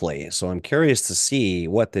monthly. So I'm curious to see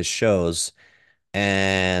what this shows.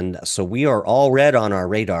 And so we are all red on our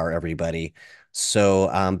radar, everybody.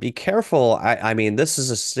 So be careful. I mean, this is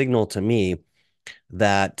a signal to me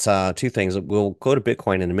that two things. We'll go to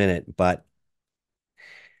Bitcoin in a minute, but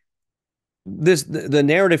the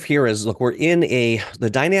narrative here is, look, we're in the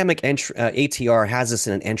dynamic entry, ATR has us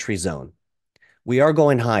in an entry zone. We are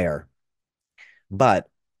going higher, but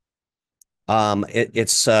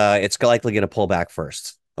it's likely going to pull back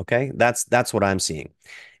first. Okay, that's what I'm seeing.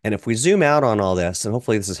 And if we zoom out on all this, and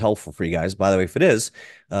hopefully this is helpful for you guys. By the way, if it is,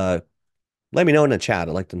 let me know in the chat.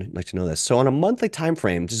 I'd like to know this. So on a monthly time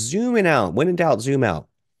frame, just zooming out. When in doubt, zoom out.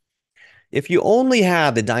 If you only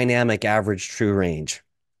have the dynamic average true range,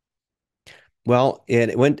 well,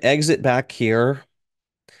 it went exit back here,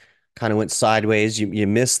 kind of went sideways. You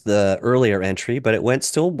missed the earlier entry, but it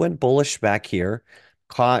still went bullish back here,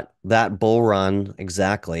 caught that bull run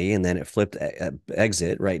exactly, and then it flipped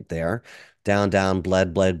exit right there, down,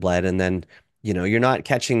 bled, and then you're not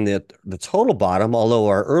catching the total bottom, although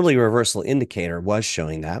our early reversal indicator was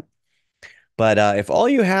showing that. But if all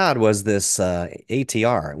you had was this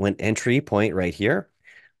ATR, it went entry point right here,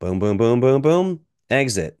 boom, boom, boom, boom, boom,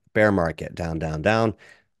 exit, bear market, down,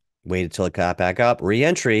 waited till it got back up,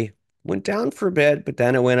 re-entry, went down for a bit, but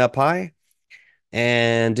then it went up high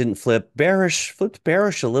and didn't flip bearish, flipped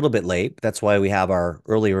bearish a little bit late. That's why we have our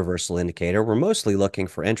early reversal indicator. We're mostly looking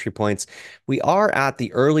for entry points. We are at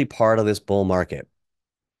the early part of this bull market.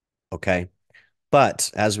 Okay.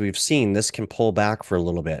 But as we've seen, this can pull back for a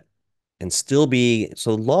little bit and still be,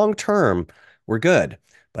 so long term, we're good.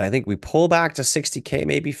 But I think we pull back to 60K,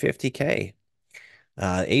 maybe 50K.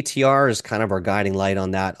 ATR is kind of our guiding light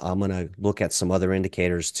on that. I'm going to look at some other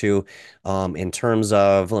indicators too. In terms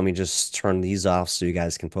of, let me just turn these off so you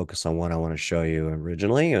guys can focus on what I want to show you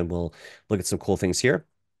originally, and we'll look at some cool things here.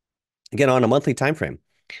 Again, on a monthly time frame.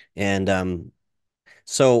 And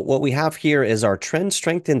so what we have here is our trend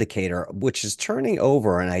strength indicator, which is turning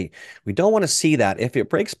over, and we don't want to see that. If it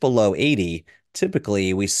breaks below 80,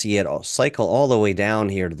 typically we see it cycle all the way down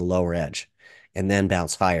here to the lower edge and then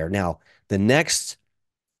bounce higher. Now, the next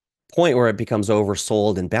point where it becomes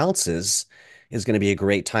oversold and bounces is going to be a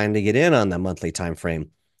great time to get in on the monthly time frame.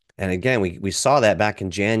 And again, we saw that back in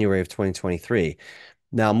January of 2023.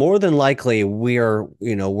 Now, more than likely, we're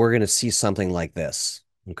going to see something like this,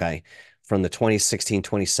 okay, from the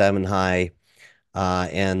 2016-27 high,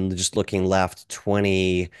 and just looking left,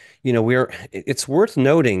 20, it's worth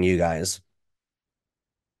noting, you guys,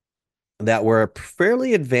 that we're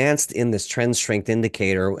fairly advanced in this trend strength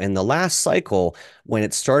indicator. In the last cycle, when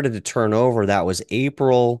it started to turn over, that was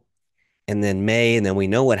April and then May, and then we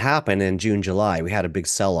know what happened in June, July. We had a big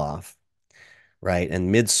sell-off, right?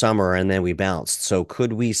 And midsummer, and then we bounced. So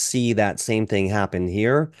could we see that same thing happen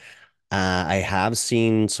here? I have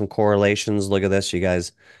seen some correlations. Look at this, you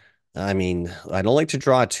guys. I mean, I don't like to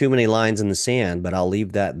draw too many lines in the sand, but I'll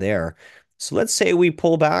leave that there. So let's say we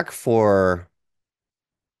pull back for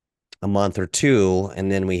a month or two,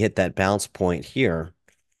 and then we hit that bounce point here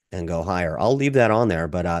and go higher. I'll leave that on there,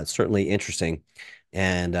 but it's certainly interesting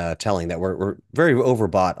and telling that we're very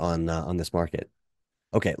overbought on this market.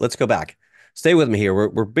 Okay, let's go back. Stay with me here.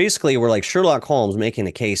 We're basically we're like Sherlock Holmes making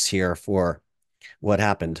a case here for what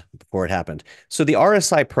happened before it happened. So the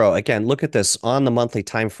RSI Pro, again, look at this on the monthly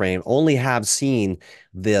time frame. Only have seen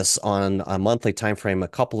this on a monthly time frame a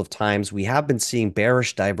couple of times. We have been seeing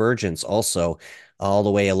bearish divergence also all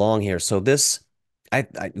the way along here. So this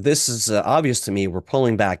is obvious to me. We're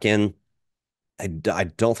pulling back in. I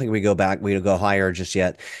don't think we go higher just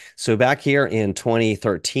yet. So back here in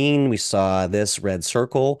 2013, we saw this red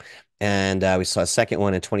circle, and we saw a second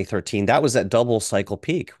one in 2013. That was that double cycle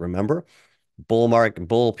peak, remember?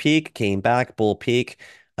 Bull peak, came back, bull peak.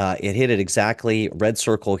 It hit it exactly, red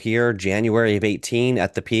circle here, January of 18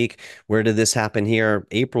 at the peak. Where did this happen here?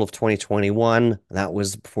 April of 2021. That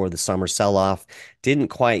was before the summer sell-off. Didn't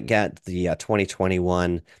quite get the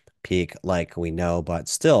 2021 peak like we know, but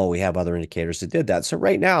still we have other indicators that did that. So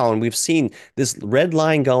right now, and we've seen this red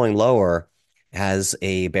line going lower has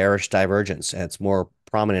a bearish divergence. And it's more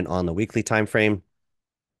prominent on the weekly time frame.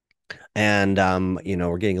 And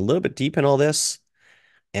we're getting a little bit deep in all this,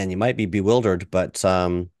 and you might be bewildered, but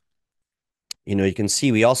you can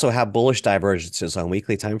see we also have bullish divergences on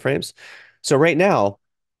weekly time frames. So right now,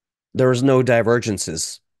 there's no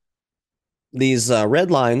divergences. These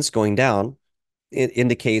red lines going down, it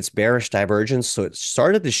indicates bearish divergence. So it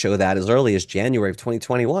started to show that as early as January of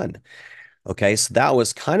 2021. Okay, so that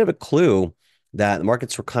was kind of a clue that the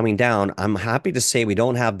markets were coming down. I'm happy to say we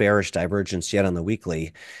don't have bearish divergence yet on the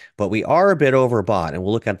weekly, but we are a bit overbought, and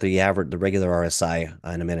we'll look at the regular RSI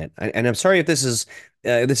in a minute. And I'm sorry if this is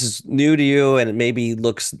new to you and it maybe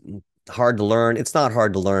looks hard to learn. It's not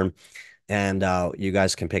hard to learn, and you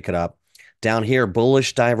guys can pick it up. Down here,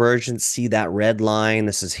 bullish divergence. See that red line?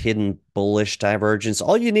 This is hidden bullish divergence.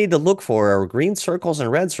 All you need to look for are green circles and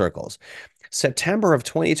red circles. September of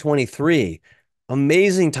 2023,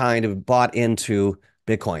 amazing time to have bought into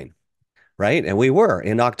Bitcoin, right? And we were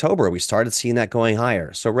in October, we started seeing that going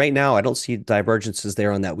higher. So right now, I don't see divergences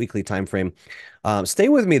there on that weekly time frame. Stay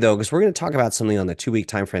with me though, because we're going to talk about something on the 2 week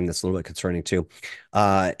time frame that's a little bit concerning too.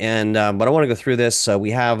 But I want to go through this.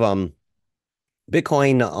 We have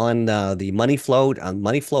Bitcoin on the money flow,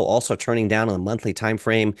 money flow also turning down on a monthly time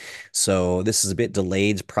frame. So this is a bit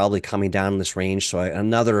delayed, probably coming down in this range. So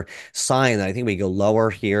another sign that I think we go lower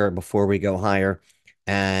here before we go higher.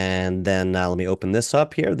 And then let me open this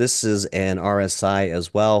up here. This is an RSI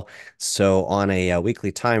as well. So on a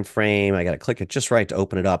weekly time frame, I got to click it just right to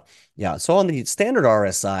open it up. Yeah, so on the standard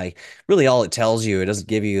RSI, really all it tells you, it doesn't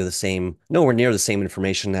give you the same, nowhere near the same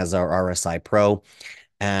information as our RSI Pro.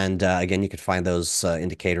 And again, you can find those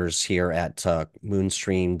indicators here at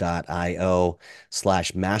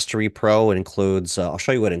moonstream.io/mastery pro. It includes, I'll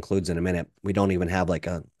show you what it includes in a minute. We don't even have like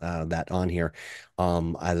that on here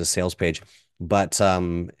as a sales page. But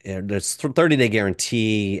there's 30-day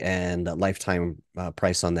guarantee and lifetime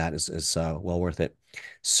price on that is well worth it.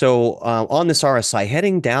 So on this RSI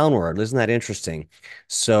heading downward, isn't that interesting?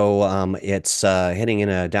 So it's heading in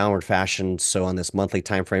a downward fashion. So on this monthly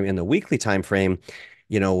time frame, in the weekly time frame,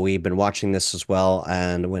 we've been watching this as well.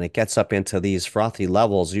 And when it gets up into these frothy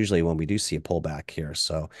levels, usually when we do see a pullback here.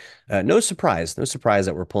 So no surprise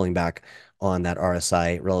that we're pulling back on that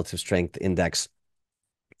RSI relative strength index.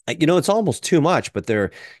 It's almost too much, but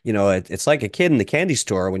it's like a kid in the candy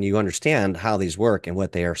store when you understand how these work and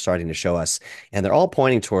what they are starting to show us. And they're all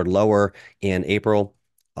pointing toward lower in April.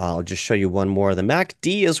 I'll just show you one more. The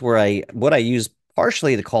MACD is what I use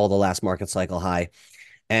partially to call the last market cycle high.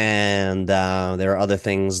 And there are other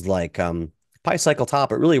things like pi cycle top,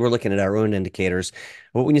 but really we're looking at our own indicators.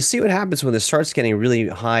 But when you see what happens when this starts getting really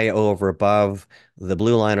high over above the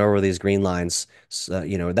blue line over these green lines, so,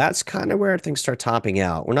 that's kind of where things start topping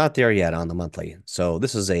out. We're not there yet on the monthly. So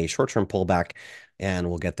this is a short-term pullback, and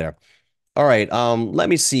we'll get there. All right, let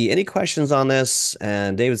me see. Any questions on this?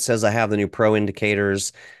 And David says, I have the new pro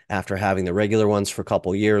indicators after having the regular ones for a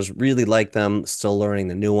couple years. Really like them. Still learning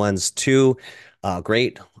the new ones too.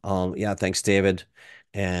 Great. Yeah, thanks, David.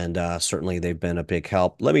 And certainly they've been a big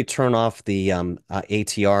help. Let me turn off the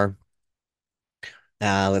ATR.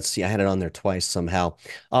 Let's see. I had it on there twice somehow.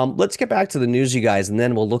 Let's get back to the news, you guys, and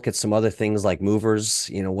then we'll look at some other things like movers,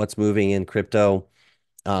 what's moving in crypto.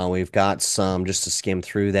 We've got some just to skim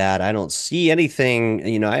through that. I don't see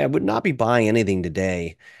anything, I would not be buying anything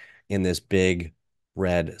today in this big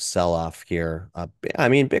red sell-off here. I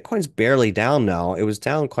mean, Bitcoin's barely down now. It was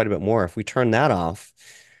down quite a bit more. If we turn that off,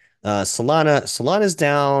 Solana's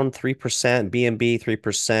down 3%, BNB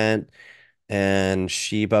 3%, and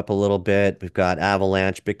SHIB up a little bit. We've got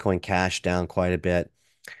Avalanche, Bitcoin Cash down quite a bit,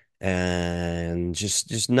 and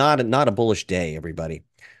just not a bullish day, everybody.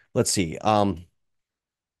 Let's see.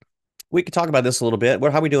 We could talk about this a little bit.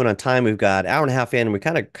 How are we doing on time? We've got hour and a half in, and we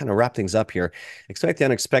kind of wrap things up here. Expect the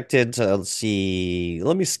unexpected. Let's see.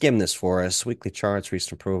 Let me skim this for us. Weekly charts,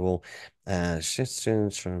 recent approval, shifts,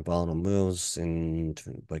 volatile moves in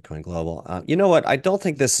Bitcoin Global. You know what? I don't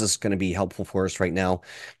think this is going to be helpful for us right now.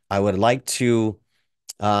 I would like to.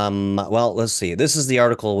 Well, let's see. This is the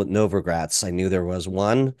article with Novogratz. I knew there was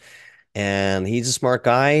one, and he's a smart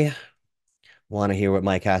guy. Want to hear what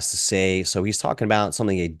Mike has to say. So he's talking about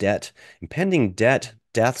something, impending debt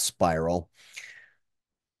death spiral.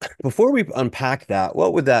 Before we unpack that,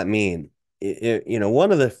 what would that mean?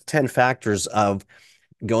 One of the 10 factors of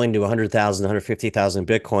going to 100,000, 150,000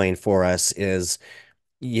 Bitcoin for us is,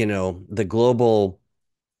 the global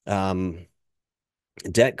um,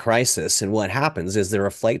 debt crisis. And what happens is there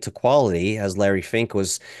a flight to quality, as Larry Fink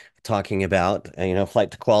was talking about,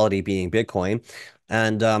 flight to quality being Bitcoin.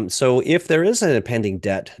 And so if there is an impending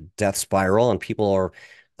death spiral and people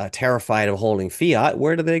are terrified of holding fiat,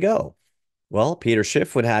 where do they go? Well, Peter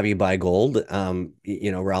Schiff would have you buy gold.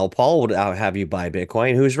 Raoul Paul would have you buy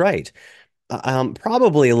Bitcoin. Who's right?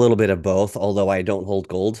 Probably a little bit of both, although I don't hold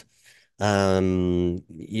gold.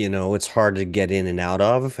 It's hard to get in and out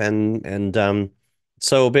of, and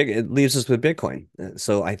so big it leaves us with Bitcoin.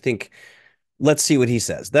 So I think let's see what he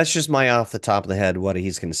says. That's just my off the top of the head what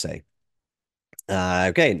he's going to say.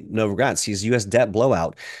 Okay, no regrets. He's U.S. debt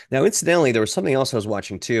blowout. Now, incidentally, there was something else I was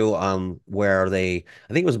watching too, where I think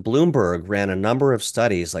it was Bloomberg ran a number of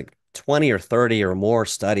studies, like 20 or 30 or more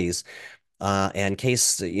studies, and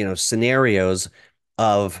scenarios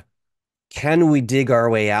of can we dig our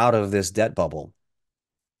way out of this debt bubble?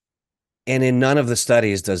 And in none of the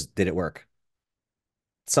studies did it work.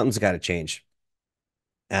 Something's got to change,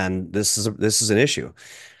 and this is an issue.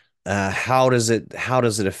 How does it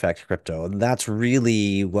affect crypto? That's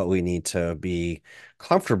really what we need to be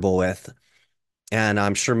comfortable with. And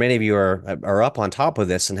I'm sure many of you are up on top of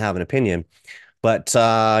this and have an opinion. But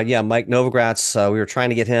yeah, Mike Novogratz, we were trying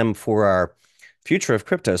to get him for our Future of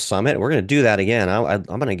Crypto Summit. We're going to do that again. I'm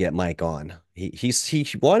going to get Mike on. He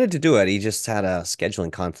wanted to do it. He just had a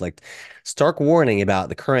scheduling conflict. Stark warning about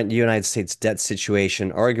the current United States debt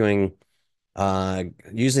situation, arguing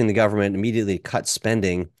using the government immediately to cut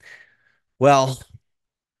spending. Well,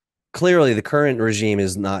 clearly the current regime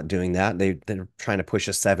is not doing that. They're trying to push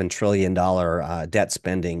a $7 trillion debt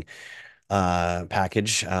spending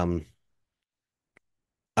package. I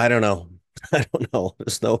don't know. I don't know.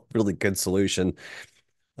 There's no really good solution.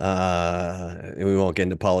 We won't get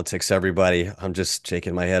into politics, everybody. I'm just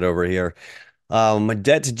shaking my head over here.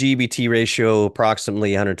 Debt to GBT ratio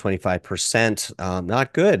approximately 125%.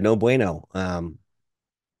 Not good. No bueno.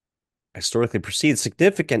 Historically precedes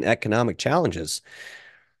significant economic challenges.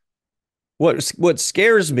 What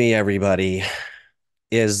scares me, everybody,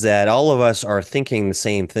 is that all of us are thinking the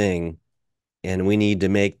same thing, and we need to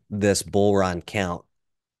make this bull run count.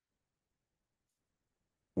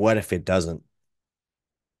 What if it doesn't?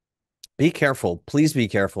 Be careful. Please be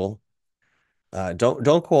careful.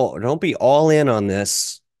 Don't be all in on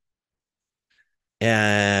this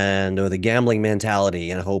and with a gambling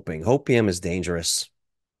mentality and hoping. Hopium is dangerous.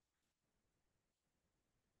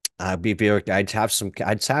 I'd have some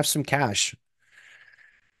cash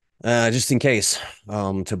just in case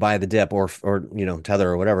to buy the dip or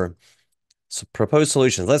Tether or whatever. So proposed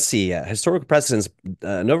solutions. Let's see. Historical precedents.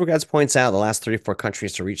 Novogratz points out the last 34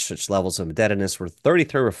 countries to reach such levels of indebtedness were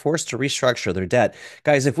 33 were forced to restructure their debt.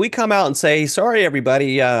 Guys, if we come out and say, sorry,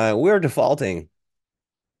 everybody, we're defaulting,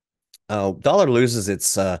 dollar loses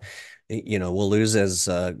its, will lose as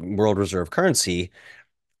world reserve currency.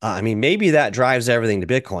 I mean, maybe that drives everything to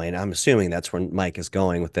Bitcoin. I'm assuming that's where Mike is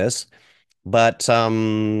going with this. But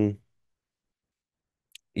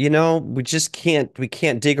we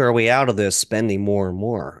can't dig our way out of this spending more and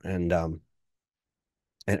more and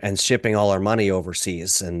shipping all our money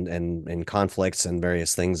overseas and conflicts and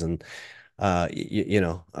various things and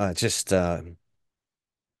just I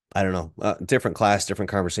don't know, different class, different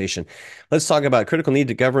conversation. Let's talk about critical need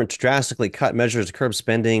to government to drastically cut measures to curb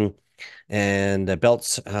spending and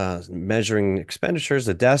belts measuring expenditures,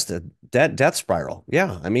 death spiral.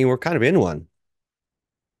 Yeah, I mean we're kind of in one.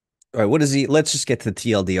 All right, what is he? Let's just get to the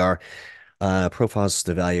TLDR. Profiles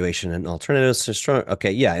the valuation and alternatives to strong.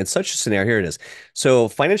 Okay, yeah, in such a scenario, here it is. So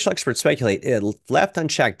financial experts speculate it left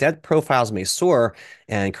unchecked, debt profiles may soar,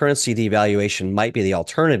 and currency devaluation might be the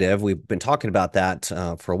alternative. We've been talking about that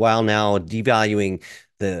for a while now, devaluing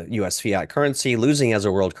the U.S. fiat currency, losing as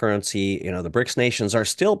a world currency. The BRICS nations are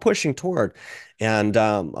still pushing toward, and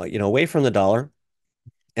away from the dollar.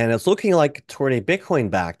 And it's looking like toward a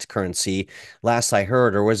Bitcoin-backed currency, last I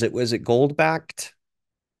heard, or was it gold-backed?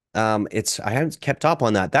 It's I haven't kept up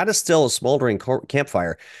on that. That is still a smoldering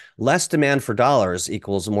campfire. Less demand for dollars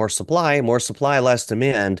equals more supply, less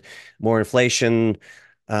demand, more inflation,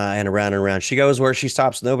 and around she goes. Where she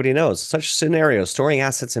stops, nobody knows. Such a scenario, storing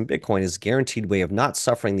assets in Bitcoin is a guaranteed way of not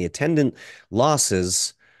suffering the attendant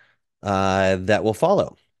losses that will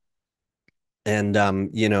follow. And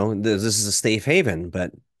this is a safe haven,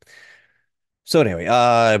 but so anyway,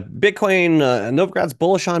 Bitcoin, Novograd's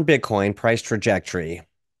bullish on Bitcoin price trajectory.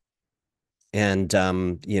 And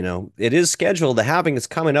it is scheduled. The halving is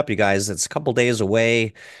coming up, you guys. It's a couple days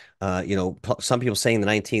away. Some people saying the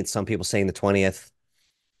 19th, some people saying the 20th.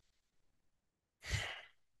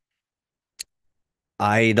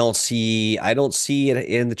 I don't see it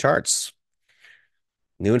in the charts.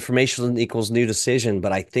 New information equals new decision,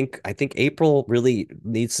 but I think April really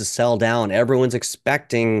needs to sell down. Everyone's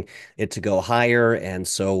expecting it to go higher, and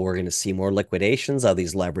so we're going to see more liquidations of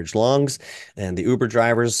these leverage longs, and the Uber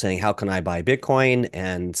drivers saying, "How can I buy Bitcoin?"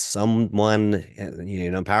 And someone,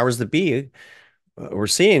 powers that be, we're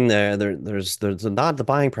seeing there's not the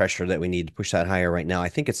buying pressure that we need to push that higher right now. I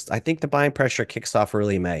think the buying pressure kicks off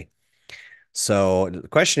early May. So the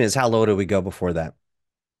question is, how low do we go before that?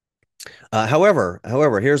 However,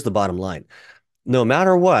 here's the bottom line. No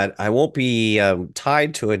matter what, I won't be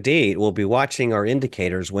tied to a date. We'll be watching our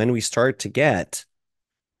indicators when we start to get,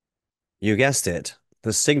 you guessed it,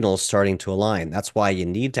 the signals starting to align. That's why you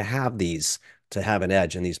need to have these to have an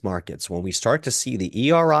edge in these markets. When we start to see the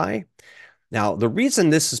ERI, now the reason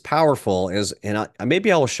this is powerful is, and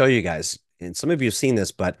maybe I will show you guys, and some of you have seen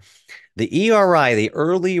this, but the ERI, the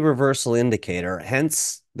early reversal indicator,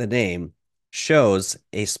 hence the name, shows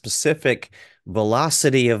a specific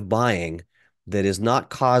velocity of buying that is not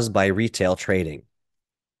caused by retail trading.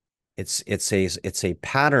 It's a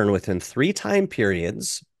pattern within 3 time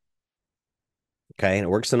periods. Okay, and it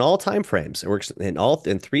works in all time frames. It works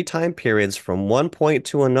in 3 time periods from one point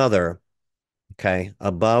to another. Okay,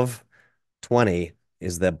 above 20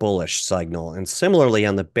 is the bullish signal, and similarly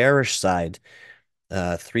on the bearish side,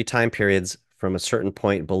 3 time periods from a certain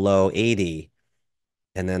point below 80,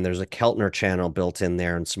 and then there's a Keltner channel built in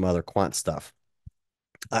there and some other quant stuff.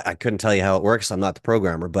 I couldn't tell you how it works. I'm not the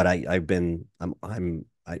programmer, but I've been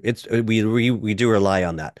it's we do rely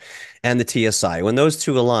on that, and the TSI. When those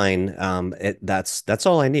two align, that's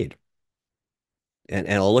all I need. And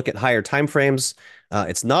I'll look at higher time frames.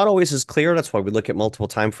 It's not always as clear. That's why we look at multiple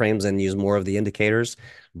time frames and use more of the indicators.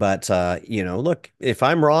 But look, if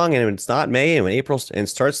I'm wrong and it's not May and when April and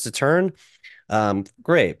starts to turn,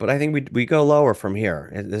 great. But I think we go lower from here.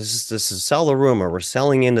 This is sell the rumor. We're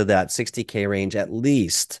selling into that 60K range at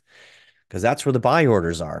least, because that's where the buy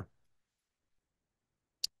orders are.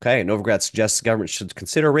 Okay, Novograd suggests the government should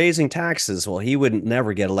consider raising taxes. Well, he wouldn't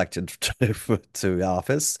never get elected to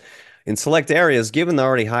office in select areas, given the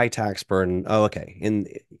already high tax burden. Oh, okay.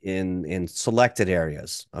 In selected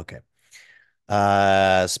areas. Okay.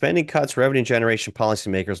 Spending cuts, revenue generation,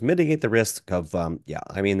 policymakers mitigate the risk of yeah,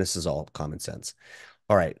 I mean, this is all common sense.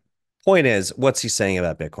 All right. Point is, what's he saying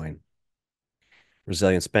about Bitcoin?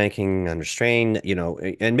 Resilience banking under strain,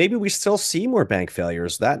 and maybe we still see more bank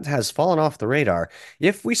failures. That has fallen off the radar.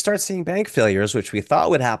 If we start seeing bank failures, which we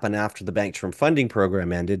thought would happen after the Bank Term Funding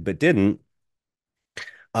Program ended, but didn't,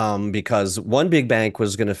 because one big bank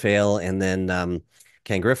was going to fail, and then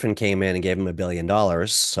Ken Griffin came in and gave him $1 billion.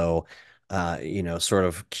 So, sort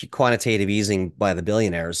of quantitative easing by the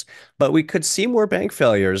billionaires. But we could see more bank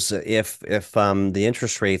failures if the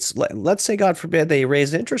interest rates, let's say, God forbid, they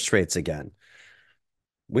raise interest rates again.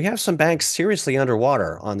 We have some banks seriously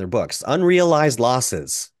underwater on their books, unrealized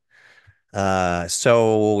losses.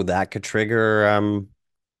 So that could trigger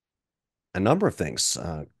a number of things.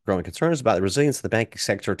 Growing concerns about the resilience of the banking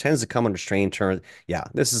sector tends to come under strain. Yeah,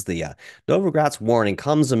 this is the Novograt's warning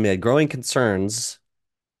comes amid growing concerns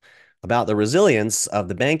about the resilience of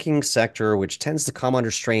the banking sector, which tends to come under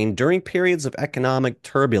strain during periods of economic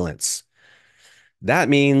turbulence. That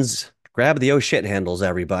means grab the oh shit handles,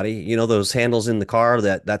 everybody. You know those handles in the car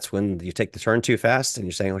that's when you take the turn too fast and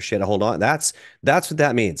you're saying, oh shit, hold on. That's what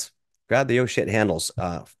that means. Grab the oh shit handles.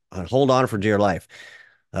 Hold on for dear life.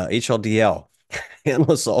 HLDL.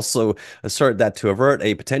 Analysts also assert that to avert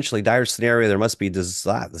a potentially dire scenario, there must be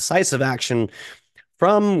decisive action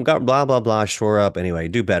from blah, blah, blah, shore up. Anyway,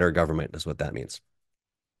 do better government is what that means.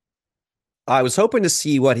 I was hoping to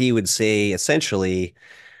see what he would say essentially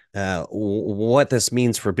what this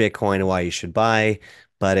means for Bitcoin and why you should buy.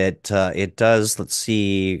 But it does. Let's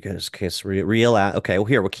see. Real. Okay.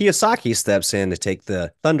 Well, Kiyosaki steps in to take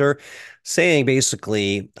the thunder, saying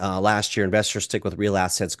basically last year investors stick with real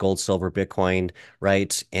assets, gold, silver, Bitcoin,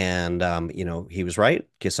 right? And he was right.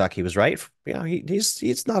 Kiyosaki was right.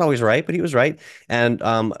 He's not always right, but he was right. And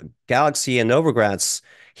Galaxy and Novogratz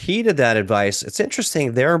heeded that advice. It's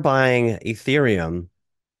interesting. They're buying Ethereum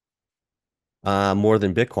more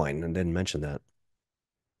than Bitcoin, and didn't mention that.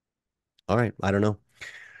 All right, I don't know.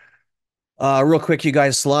 Real quick, you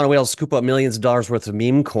guys, Solana whales scoop up millions of dollars worth of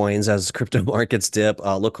meme coins as crypto markets dip.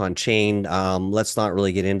 Look on chain. Let's not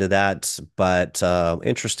really get into that, but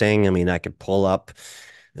interesting. I mean, I could pull up,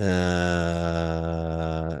 let's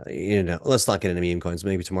not get into meme coins.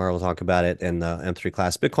 Maybe tomorrow we'll talk about it in the M3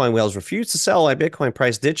 class. Bitcoin whales refuse to sell why Bitcoin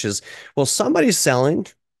price ditches. Well, somebody's selling.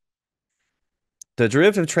 The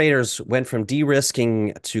derivative traders went from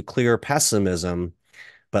de-risking to clear pessimism,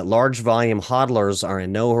 but large volume hodlers are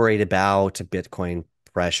in no hurry to bow to Bitcoin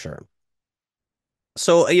pressure.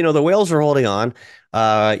 So, the whales are holding on.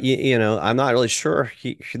 I'm not really sure.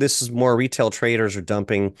 This is more retail traders are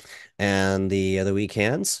dumping and the weak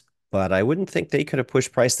hands, but I wouldn't think they could have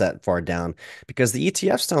pushed price that far down because the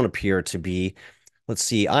ETFs don't appear to be. Let's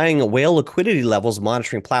see, eyeing whale liquidity levels,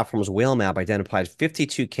 monitoring platforms Whale Map identified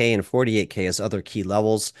 52K and 48K as other key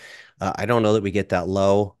levels. I don't know that we get that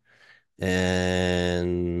low.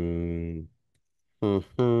 And if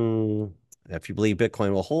you believe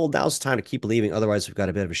Bitcoin will hold, now's the time to keep believing. Otherwise, we've got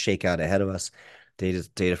a bit of a shakeout ahead of us.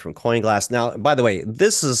 Data from CoinGlass. Now, by the way,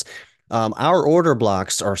 this is our order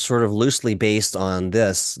blocks are sort of loosely based on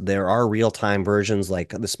this. There are real-time versions, like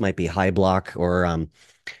this might be High Block or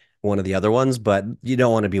one of the other ones, but you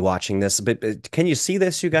don't want to be watching this. But can you see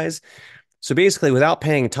this, you guys? So basically, without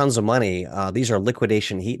paying tons of money, these are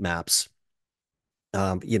liquidation heat maps.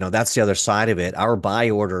 That's the other side of it. Our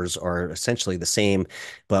buy orders are essentially the same,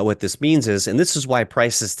 but what this means is, and this is why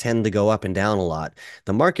prices tend to go up and down a lot.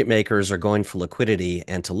 The market makers are going for liquidity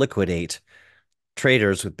and to liquidate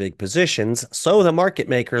traders with big positions, so the market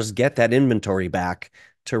makers get that inventory back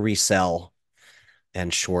to resell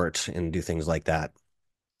and short and do things like that.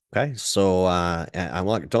 Okay, so I'm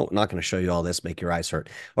not going to show you all this, make your eyes hurt.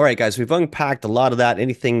 All right, guys, we've unpacked a lot of that.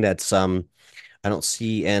 Anything that's I don't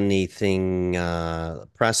see anything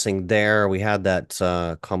pressing there. We had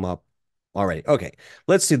that come up already. Okay,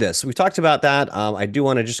 let's do this. We talked about that. I do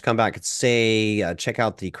want to just come back and say check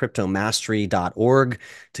out the cryptomastery.org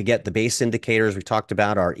to get the base indicators. We talked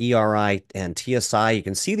about our ERI and TSI. You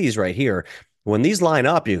can see these right here. When these line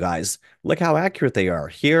up, you guys, look how accurate they are.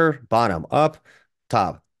 Here, bottom, up,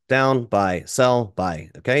 top, down, buy, sell, buy.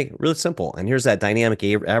 Okay, really simple. And here's that dynamic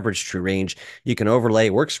average true range. You can overlay.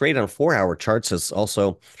 Works great on 4-hour charts. It's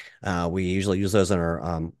also we usually use those in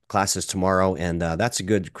our classes tomorrow, and that's a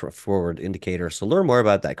good forward indicator. So learn more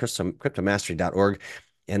about that, cryptomastery.org.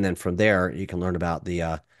 And then from there, you can learn about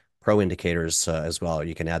the pro indicators as well.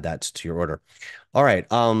 You can add that to your order. All right.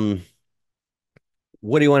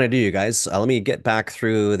 What do you want to do, you guys? Let me get back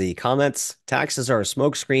through the comments. Taxes are a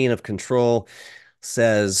smokescreen of control,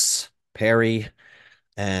 says Perry.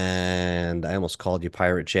 And I almost called you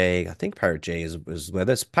Pirate J. I think Pirate J is with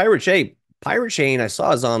us. Pirate J, Pirate Chain, I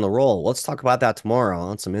saw is on the roll. Let's talk about that tomorrow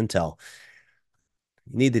on some intel.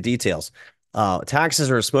 You need the details. Taxes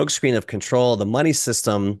are a smokescreen of control. The money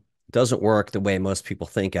system doesn't work the way most people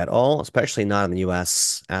think at all, especially not in the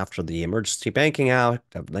US after the Emergency Banking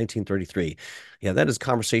Act of 1933. Yeah, that is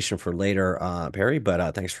conversation for later, Perry,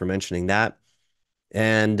 but thanks for mentioning that.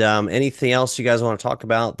 And anything else you guys want to talk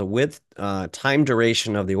about? The width, time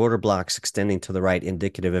duration of the order blocks extending to the right,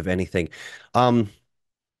 indicative of anything.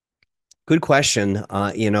 Good question.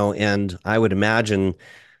 And I would imagine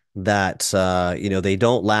that they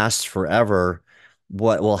don't last forever.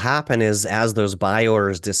 What will happen is as those buy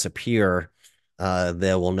orders disappear,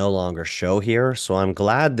 they will no longer show here. So I'm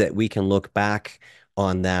glad that we can look back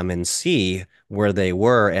on them and see where they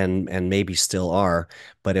were and maybe still are.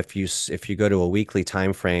 But if you go to a weekly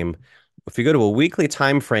time frame,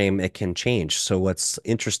 it can change. So what's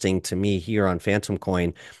interesting to me here on Phantom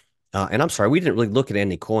Coin, and I'm sorry, we didn't really look at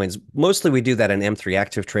any coins. Mostly we do that in M3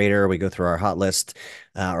 Active Trader. We go through our hot list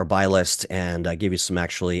or buy list and give you some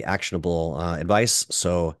actually actionable advice.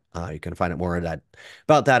 So you can find out more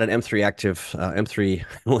about that at M3 Active, M3,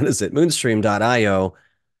 what is it?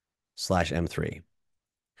 Moonstream.io/M3.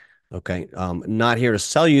 Okay. Not here to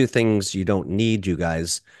sell you things you don't need, you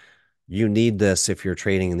guys. You need this if you're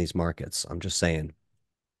trading in these markets. I'm just saying.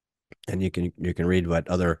 And you can read what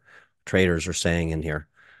other traders are saying in here.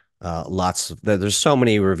 There's so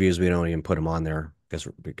many reviews we don't even put them on there because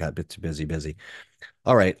we got a bit too busy.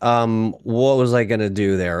 All right. What was I gonna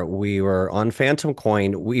do there? We were on Phantom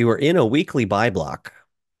Coin. We were in a weekly buy block.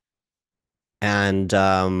 And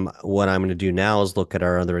what I'm going to do now is look at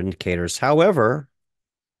our other indicators. However,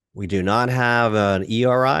 we do not have an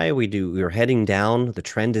ERI. We're heading down. The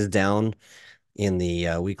trend is down in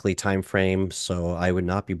the weekly time frame, so I would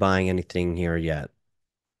not be buying anything here yet.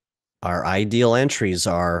 Our ideal entries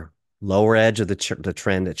are lower edge of the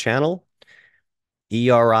trend channel,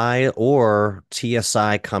 ERI or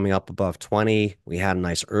TSI coming up above 20. We had a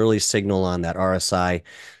nice early signal on that RSI.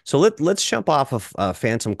 So let's jump off of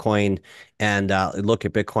Phantom Coin and look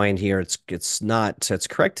at Bitcoin here. It's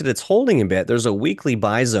corrected. It's holding a bit. There's a weekly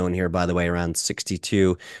buy zone here, by the way, around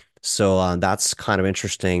 62. So that's kind of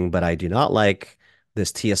interesting, but I do not like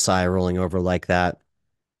this TSI rolling over like that.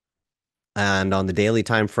 And on the daily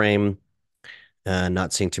time frame,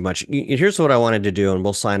 not seeing too much. Here's what I wanted to do, and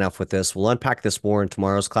we'll sign off with this. We'll unpack this more in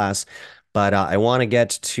tomorrow's class, but I want to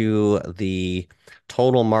get to the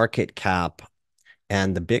total market cap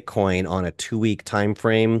and the Bitcoin on a 2-week time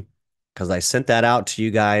frame because I sent that out to you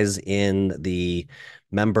guys in the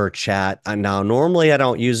member chat. And now, normally I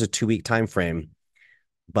don't use a 2-week time frame,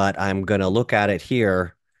 but I'm going to look at it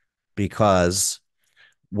here because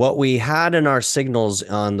what we had in our signals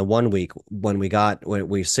on the 1 week when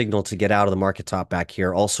we signaled to get out of the market top back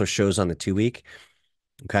here also shows on the 2 week.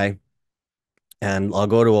 Okay. And I'll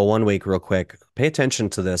go to a 1 week real quick. Pay attention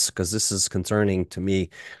to this because this is concerning to me.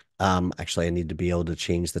 Actually, I need to be able to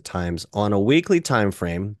change the times. On a weekly time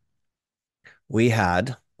frame,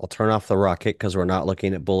 I'll turn off the rocket because we're not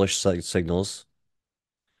looking at bullish signals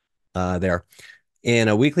there. In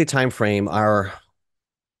a weekly time frame, I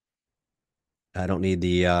don't need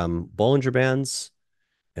the Bollinger Bands.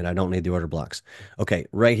 And I don't need the order blocks. Okay,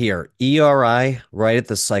 right here, ERI, right at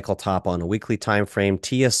the cycle top on a weekly time frame,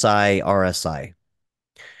 TSI, RSI.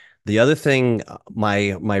 The other thing,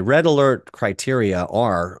 my red alert criteria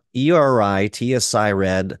are ERI, TSI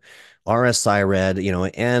red, RSI red,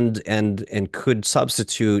 and could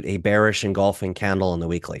substitute a bearish engulfing candle on the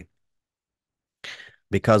weekly.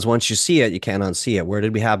 Because once you see it, you can't unsee it. Where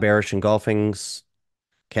did we have bearish engulfings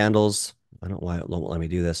candles? I don't know why it won't let me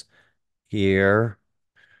do this. Here,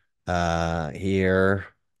 here,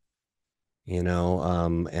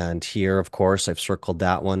 and here, of course, I've circled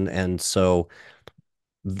that one. And so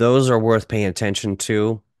those are worth paying attention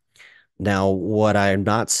to. Now, what I'm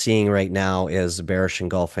not seeing right now is bearish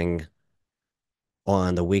engulfing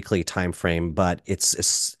on the weekly time frame, but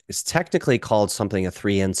it's technically called something a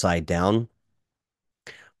 3 inside down,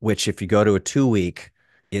 which if you go to a 2 week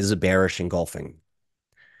is a bearish engulfing.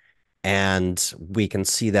 And we can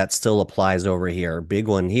see that still applies over here. Big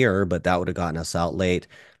one here, but that would have gotten us out late.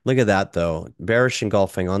 Look at that, though. Bearish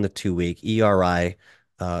engulfing on the 2 week. ERI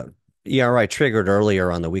triggered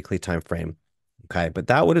earlier on the weekly time frame. Okay, but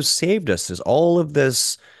that would have saved us is all of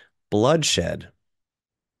this bloodshed.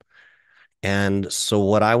 And so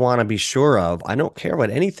what I want to be sure of, I don't care what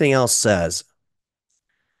anything else says.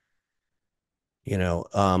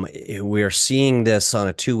 We're seeing this on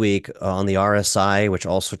a 2 week on the RSI, which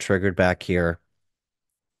also triggered back here.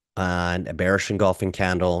 And a bearish engulfing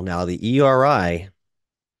candle. Now the ERI,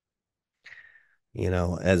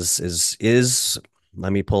 as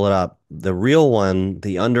let me pull it up. The real one,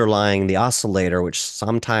 the underlying, the oscillator, which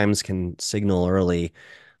sometimes can signal early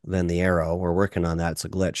than the arrow. We're working on that. It's a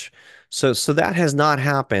glitch. So that has not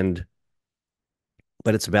happened,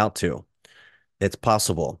 but it's about to. It's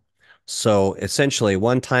possible. So essentially,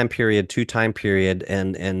 one time period, two time period,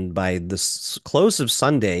 and by the close of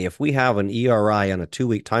Sunday, if we have an ERI on a 2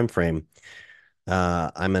 week time frame,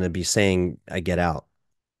 I'm going to be saying I get out,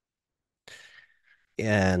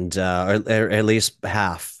 and or at least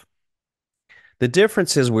half. The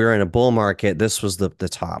difference is we're in a bull market. This was the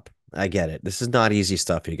top. I get it. This is not easy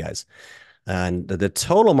stuff, you guys. And the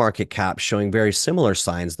total market cap showing very similar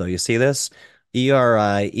signs, though. You see this?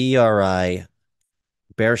 ERI,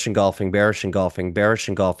 bearish engulfing, bearish engulfing, bearish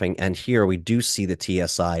engulfing. And here we do see the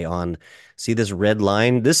TSI on, see this red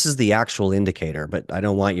line? This is the actual indicator, but I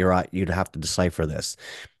don't want you to have to decipher this.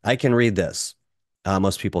 I can read this.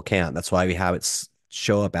 Most people can't. That's why we have it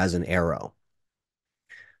show up as an arrow,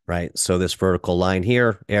 right? So this vertical line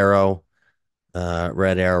here, arrow,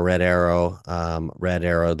 red arrow, red arrow, red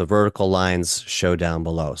arrow. The vertical lines show down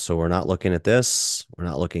below. So we're not looking at this. We're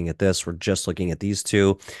not looking at this. We're just looking at these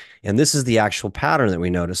two. And this is the actual pattern that we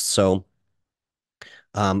noticed. So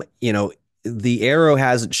You know, the arrow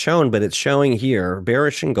hasn't shown, but it's showing here,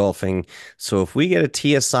 bearish engulfing. So if we get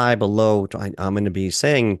a TSI below, I'm going to be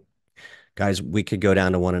saying, guys, we could go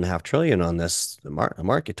down to 1.5 trillion on this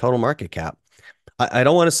market, total market cap. I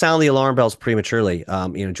don't want to sound the alarm bells prematurely.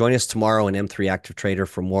 Join us tomorrow in M3 Active Trader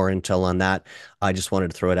for more intel on that. I just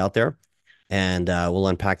wanted to throw it out there, and we'll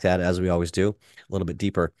unpack that as we always do, a little bit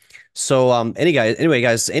deeper. So, anyway,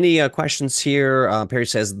 guys, any questions here? Perry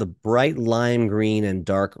says the bright lime green and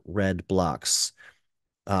dark red blocks.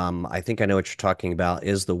 I think I know what you're talking about.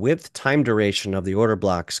 Is the width time duration of the order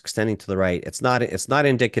blocks extending to the right? It's not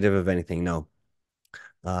indicative of anything. No,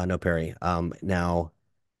 no, Perry. Now,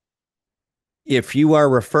 if you are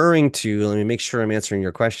referring to, let me make sure I'm answering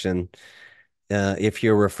your question. If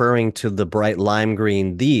you're referring to the bright lime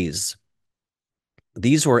green, these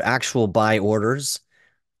were actual buy orders.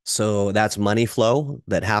 So that's money flow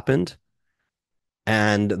that happened.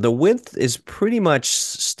 And the width is pretty much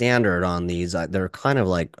standard on these. They're kind of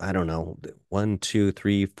like, I don't know, 1, 2,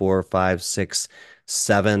 3, 4, 5, 6,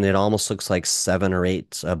 7. It almost looks like 7 or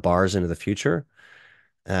 8 bars into the future.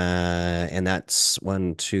 And that's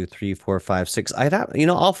 1, 2, 3, 4, 5, 6.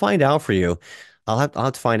 I'll find out for you. I'll have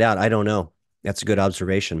to find out. I don't know. That's a good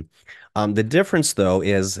observation. The difference though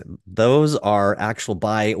is those are actual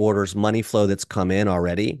buy orders, money flow that's come in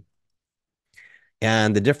already.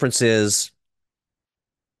 And the difference is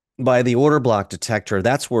by the order block detector,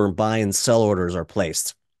 that's where buy and sell orders are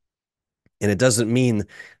placed. And it doesn't mean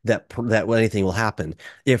that anything will happen.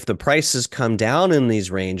 If the prices come down in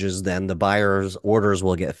these ranges, then the buyer's orders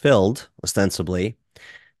will get filled, ostensibly,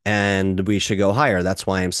 and we should go higher. That's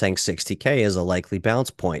why I'm saying 60K is a likely bounce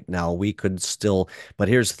point. Now we could still, but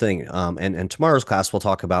here's the thing. And tomorrow's class we'll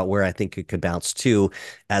talk about where I think it could bounce to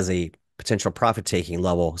as a potential profit taking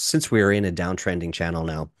level since we are in a downtrending channel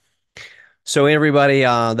now. So everybody,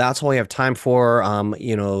 that's all we have time for.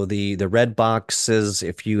 The red boxes,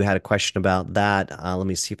 if you had a question about that, let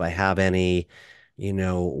me see if I have any.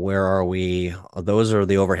 Where are we? Those are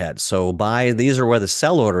the overhead. So these are where the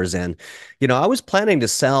sell orders in. I was planning to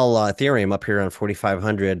sell Ethereum up here on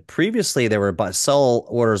 4,500. Previously, there were sell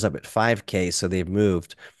orders up at 5K, so they've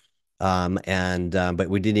moved. But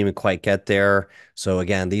we didn't even quite get there. So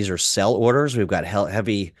again, these are sell orders. We've got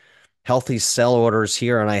healthy sell orders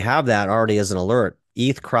here, and I have that already as an alert.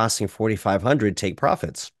 ETH crossing 4,500, take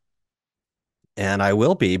profits. And I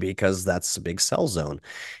will be because that's a big sell zone.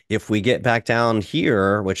 If we get back down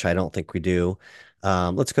here, which I don't think we do,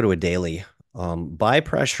 let's go to a daily. Buy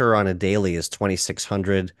pressure on a daily is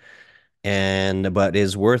 2,600. But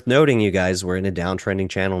is worth noting, you guys, we're in a downtrending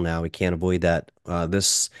channel now. We can't avoid that.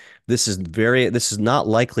 This is not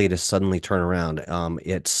likely to suddenly turn around.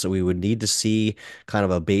 We would need to see kind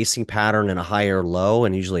of a basing pattern and a higher low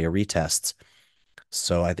and usually a retest.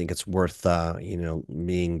 So I think it's worth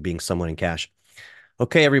being someone in cash.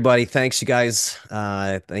 Okay, everybody. Thanks, you guys.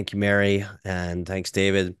 Thank you, Mary, and thanks,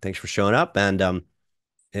 David. Thanks for showing up. And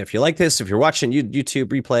if you like this, if you're watching YouTube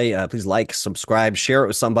replay, please like, subscribe, share it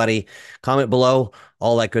with somebody, comment below,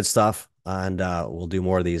 all that good stuff. And we'll do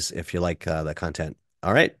more of these if you like the content.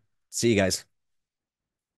 All right. See you guys.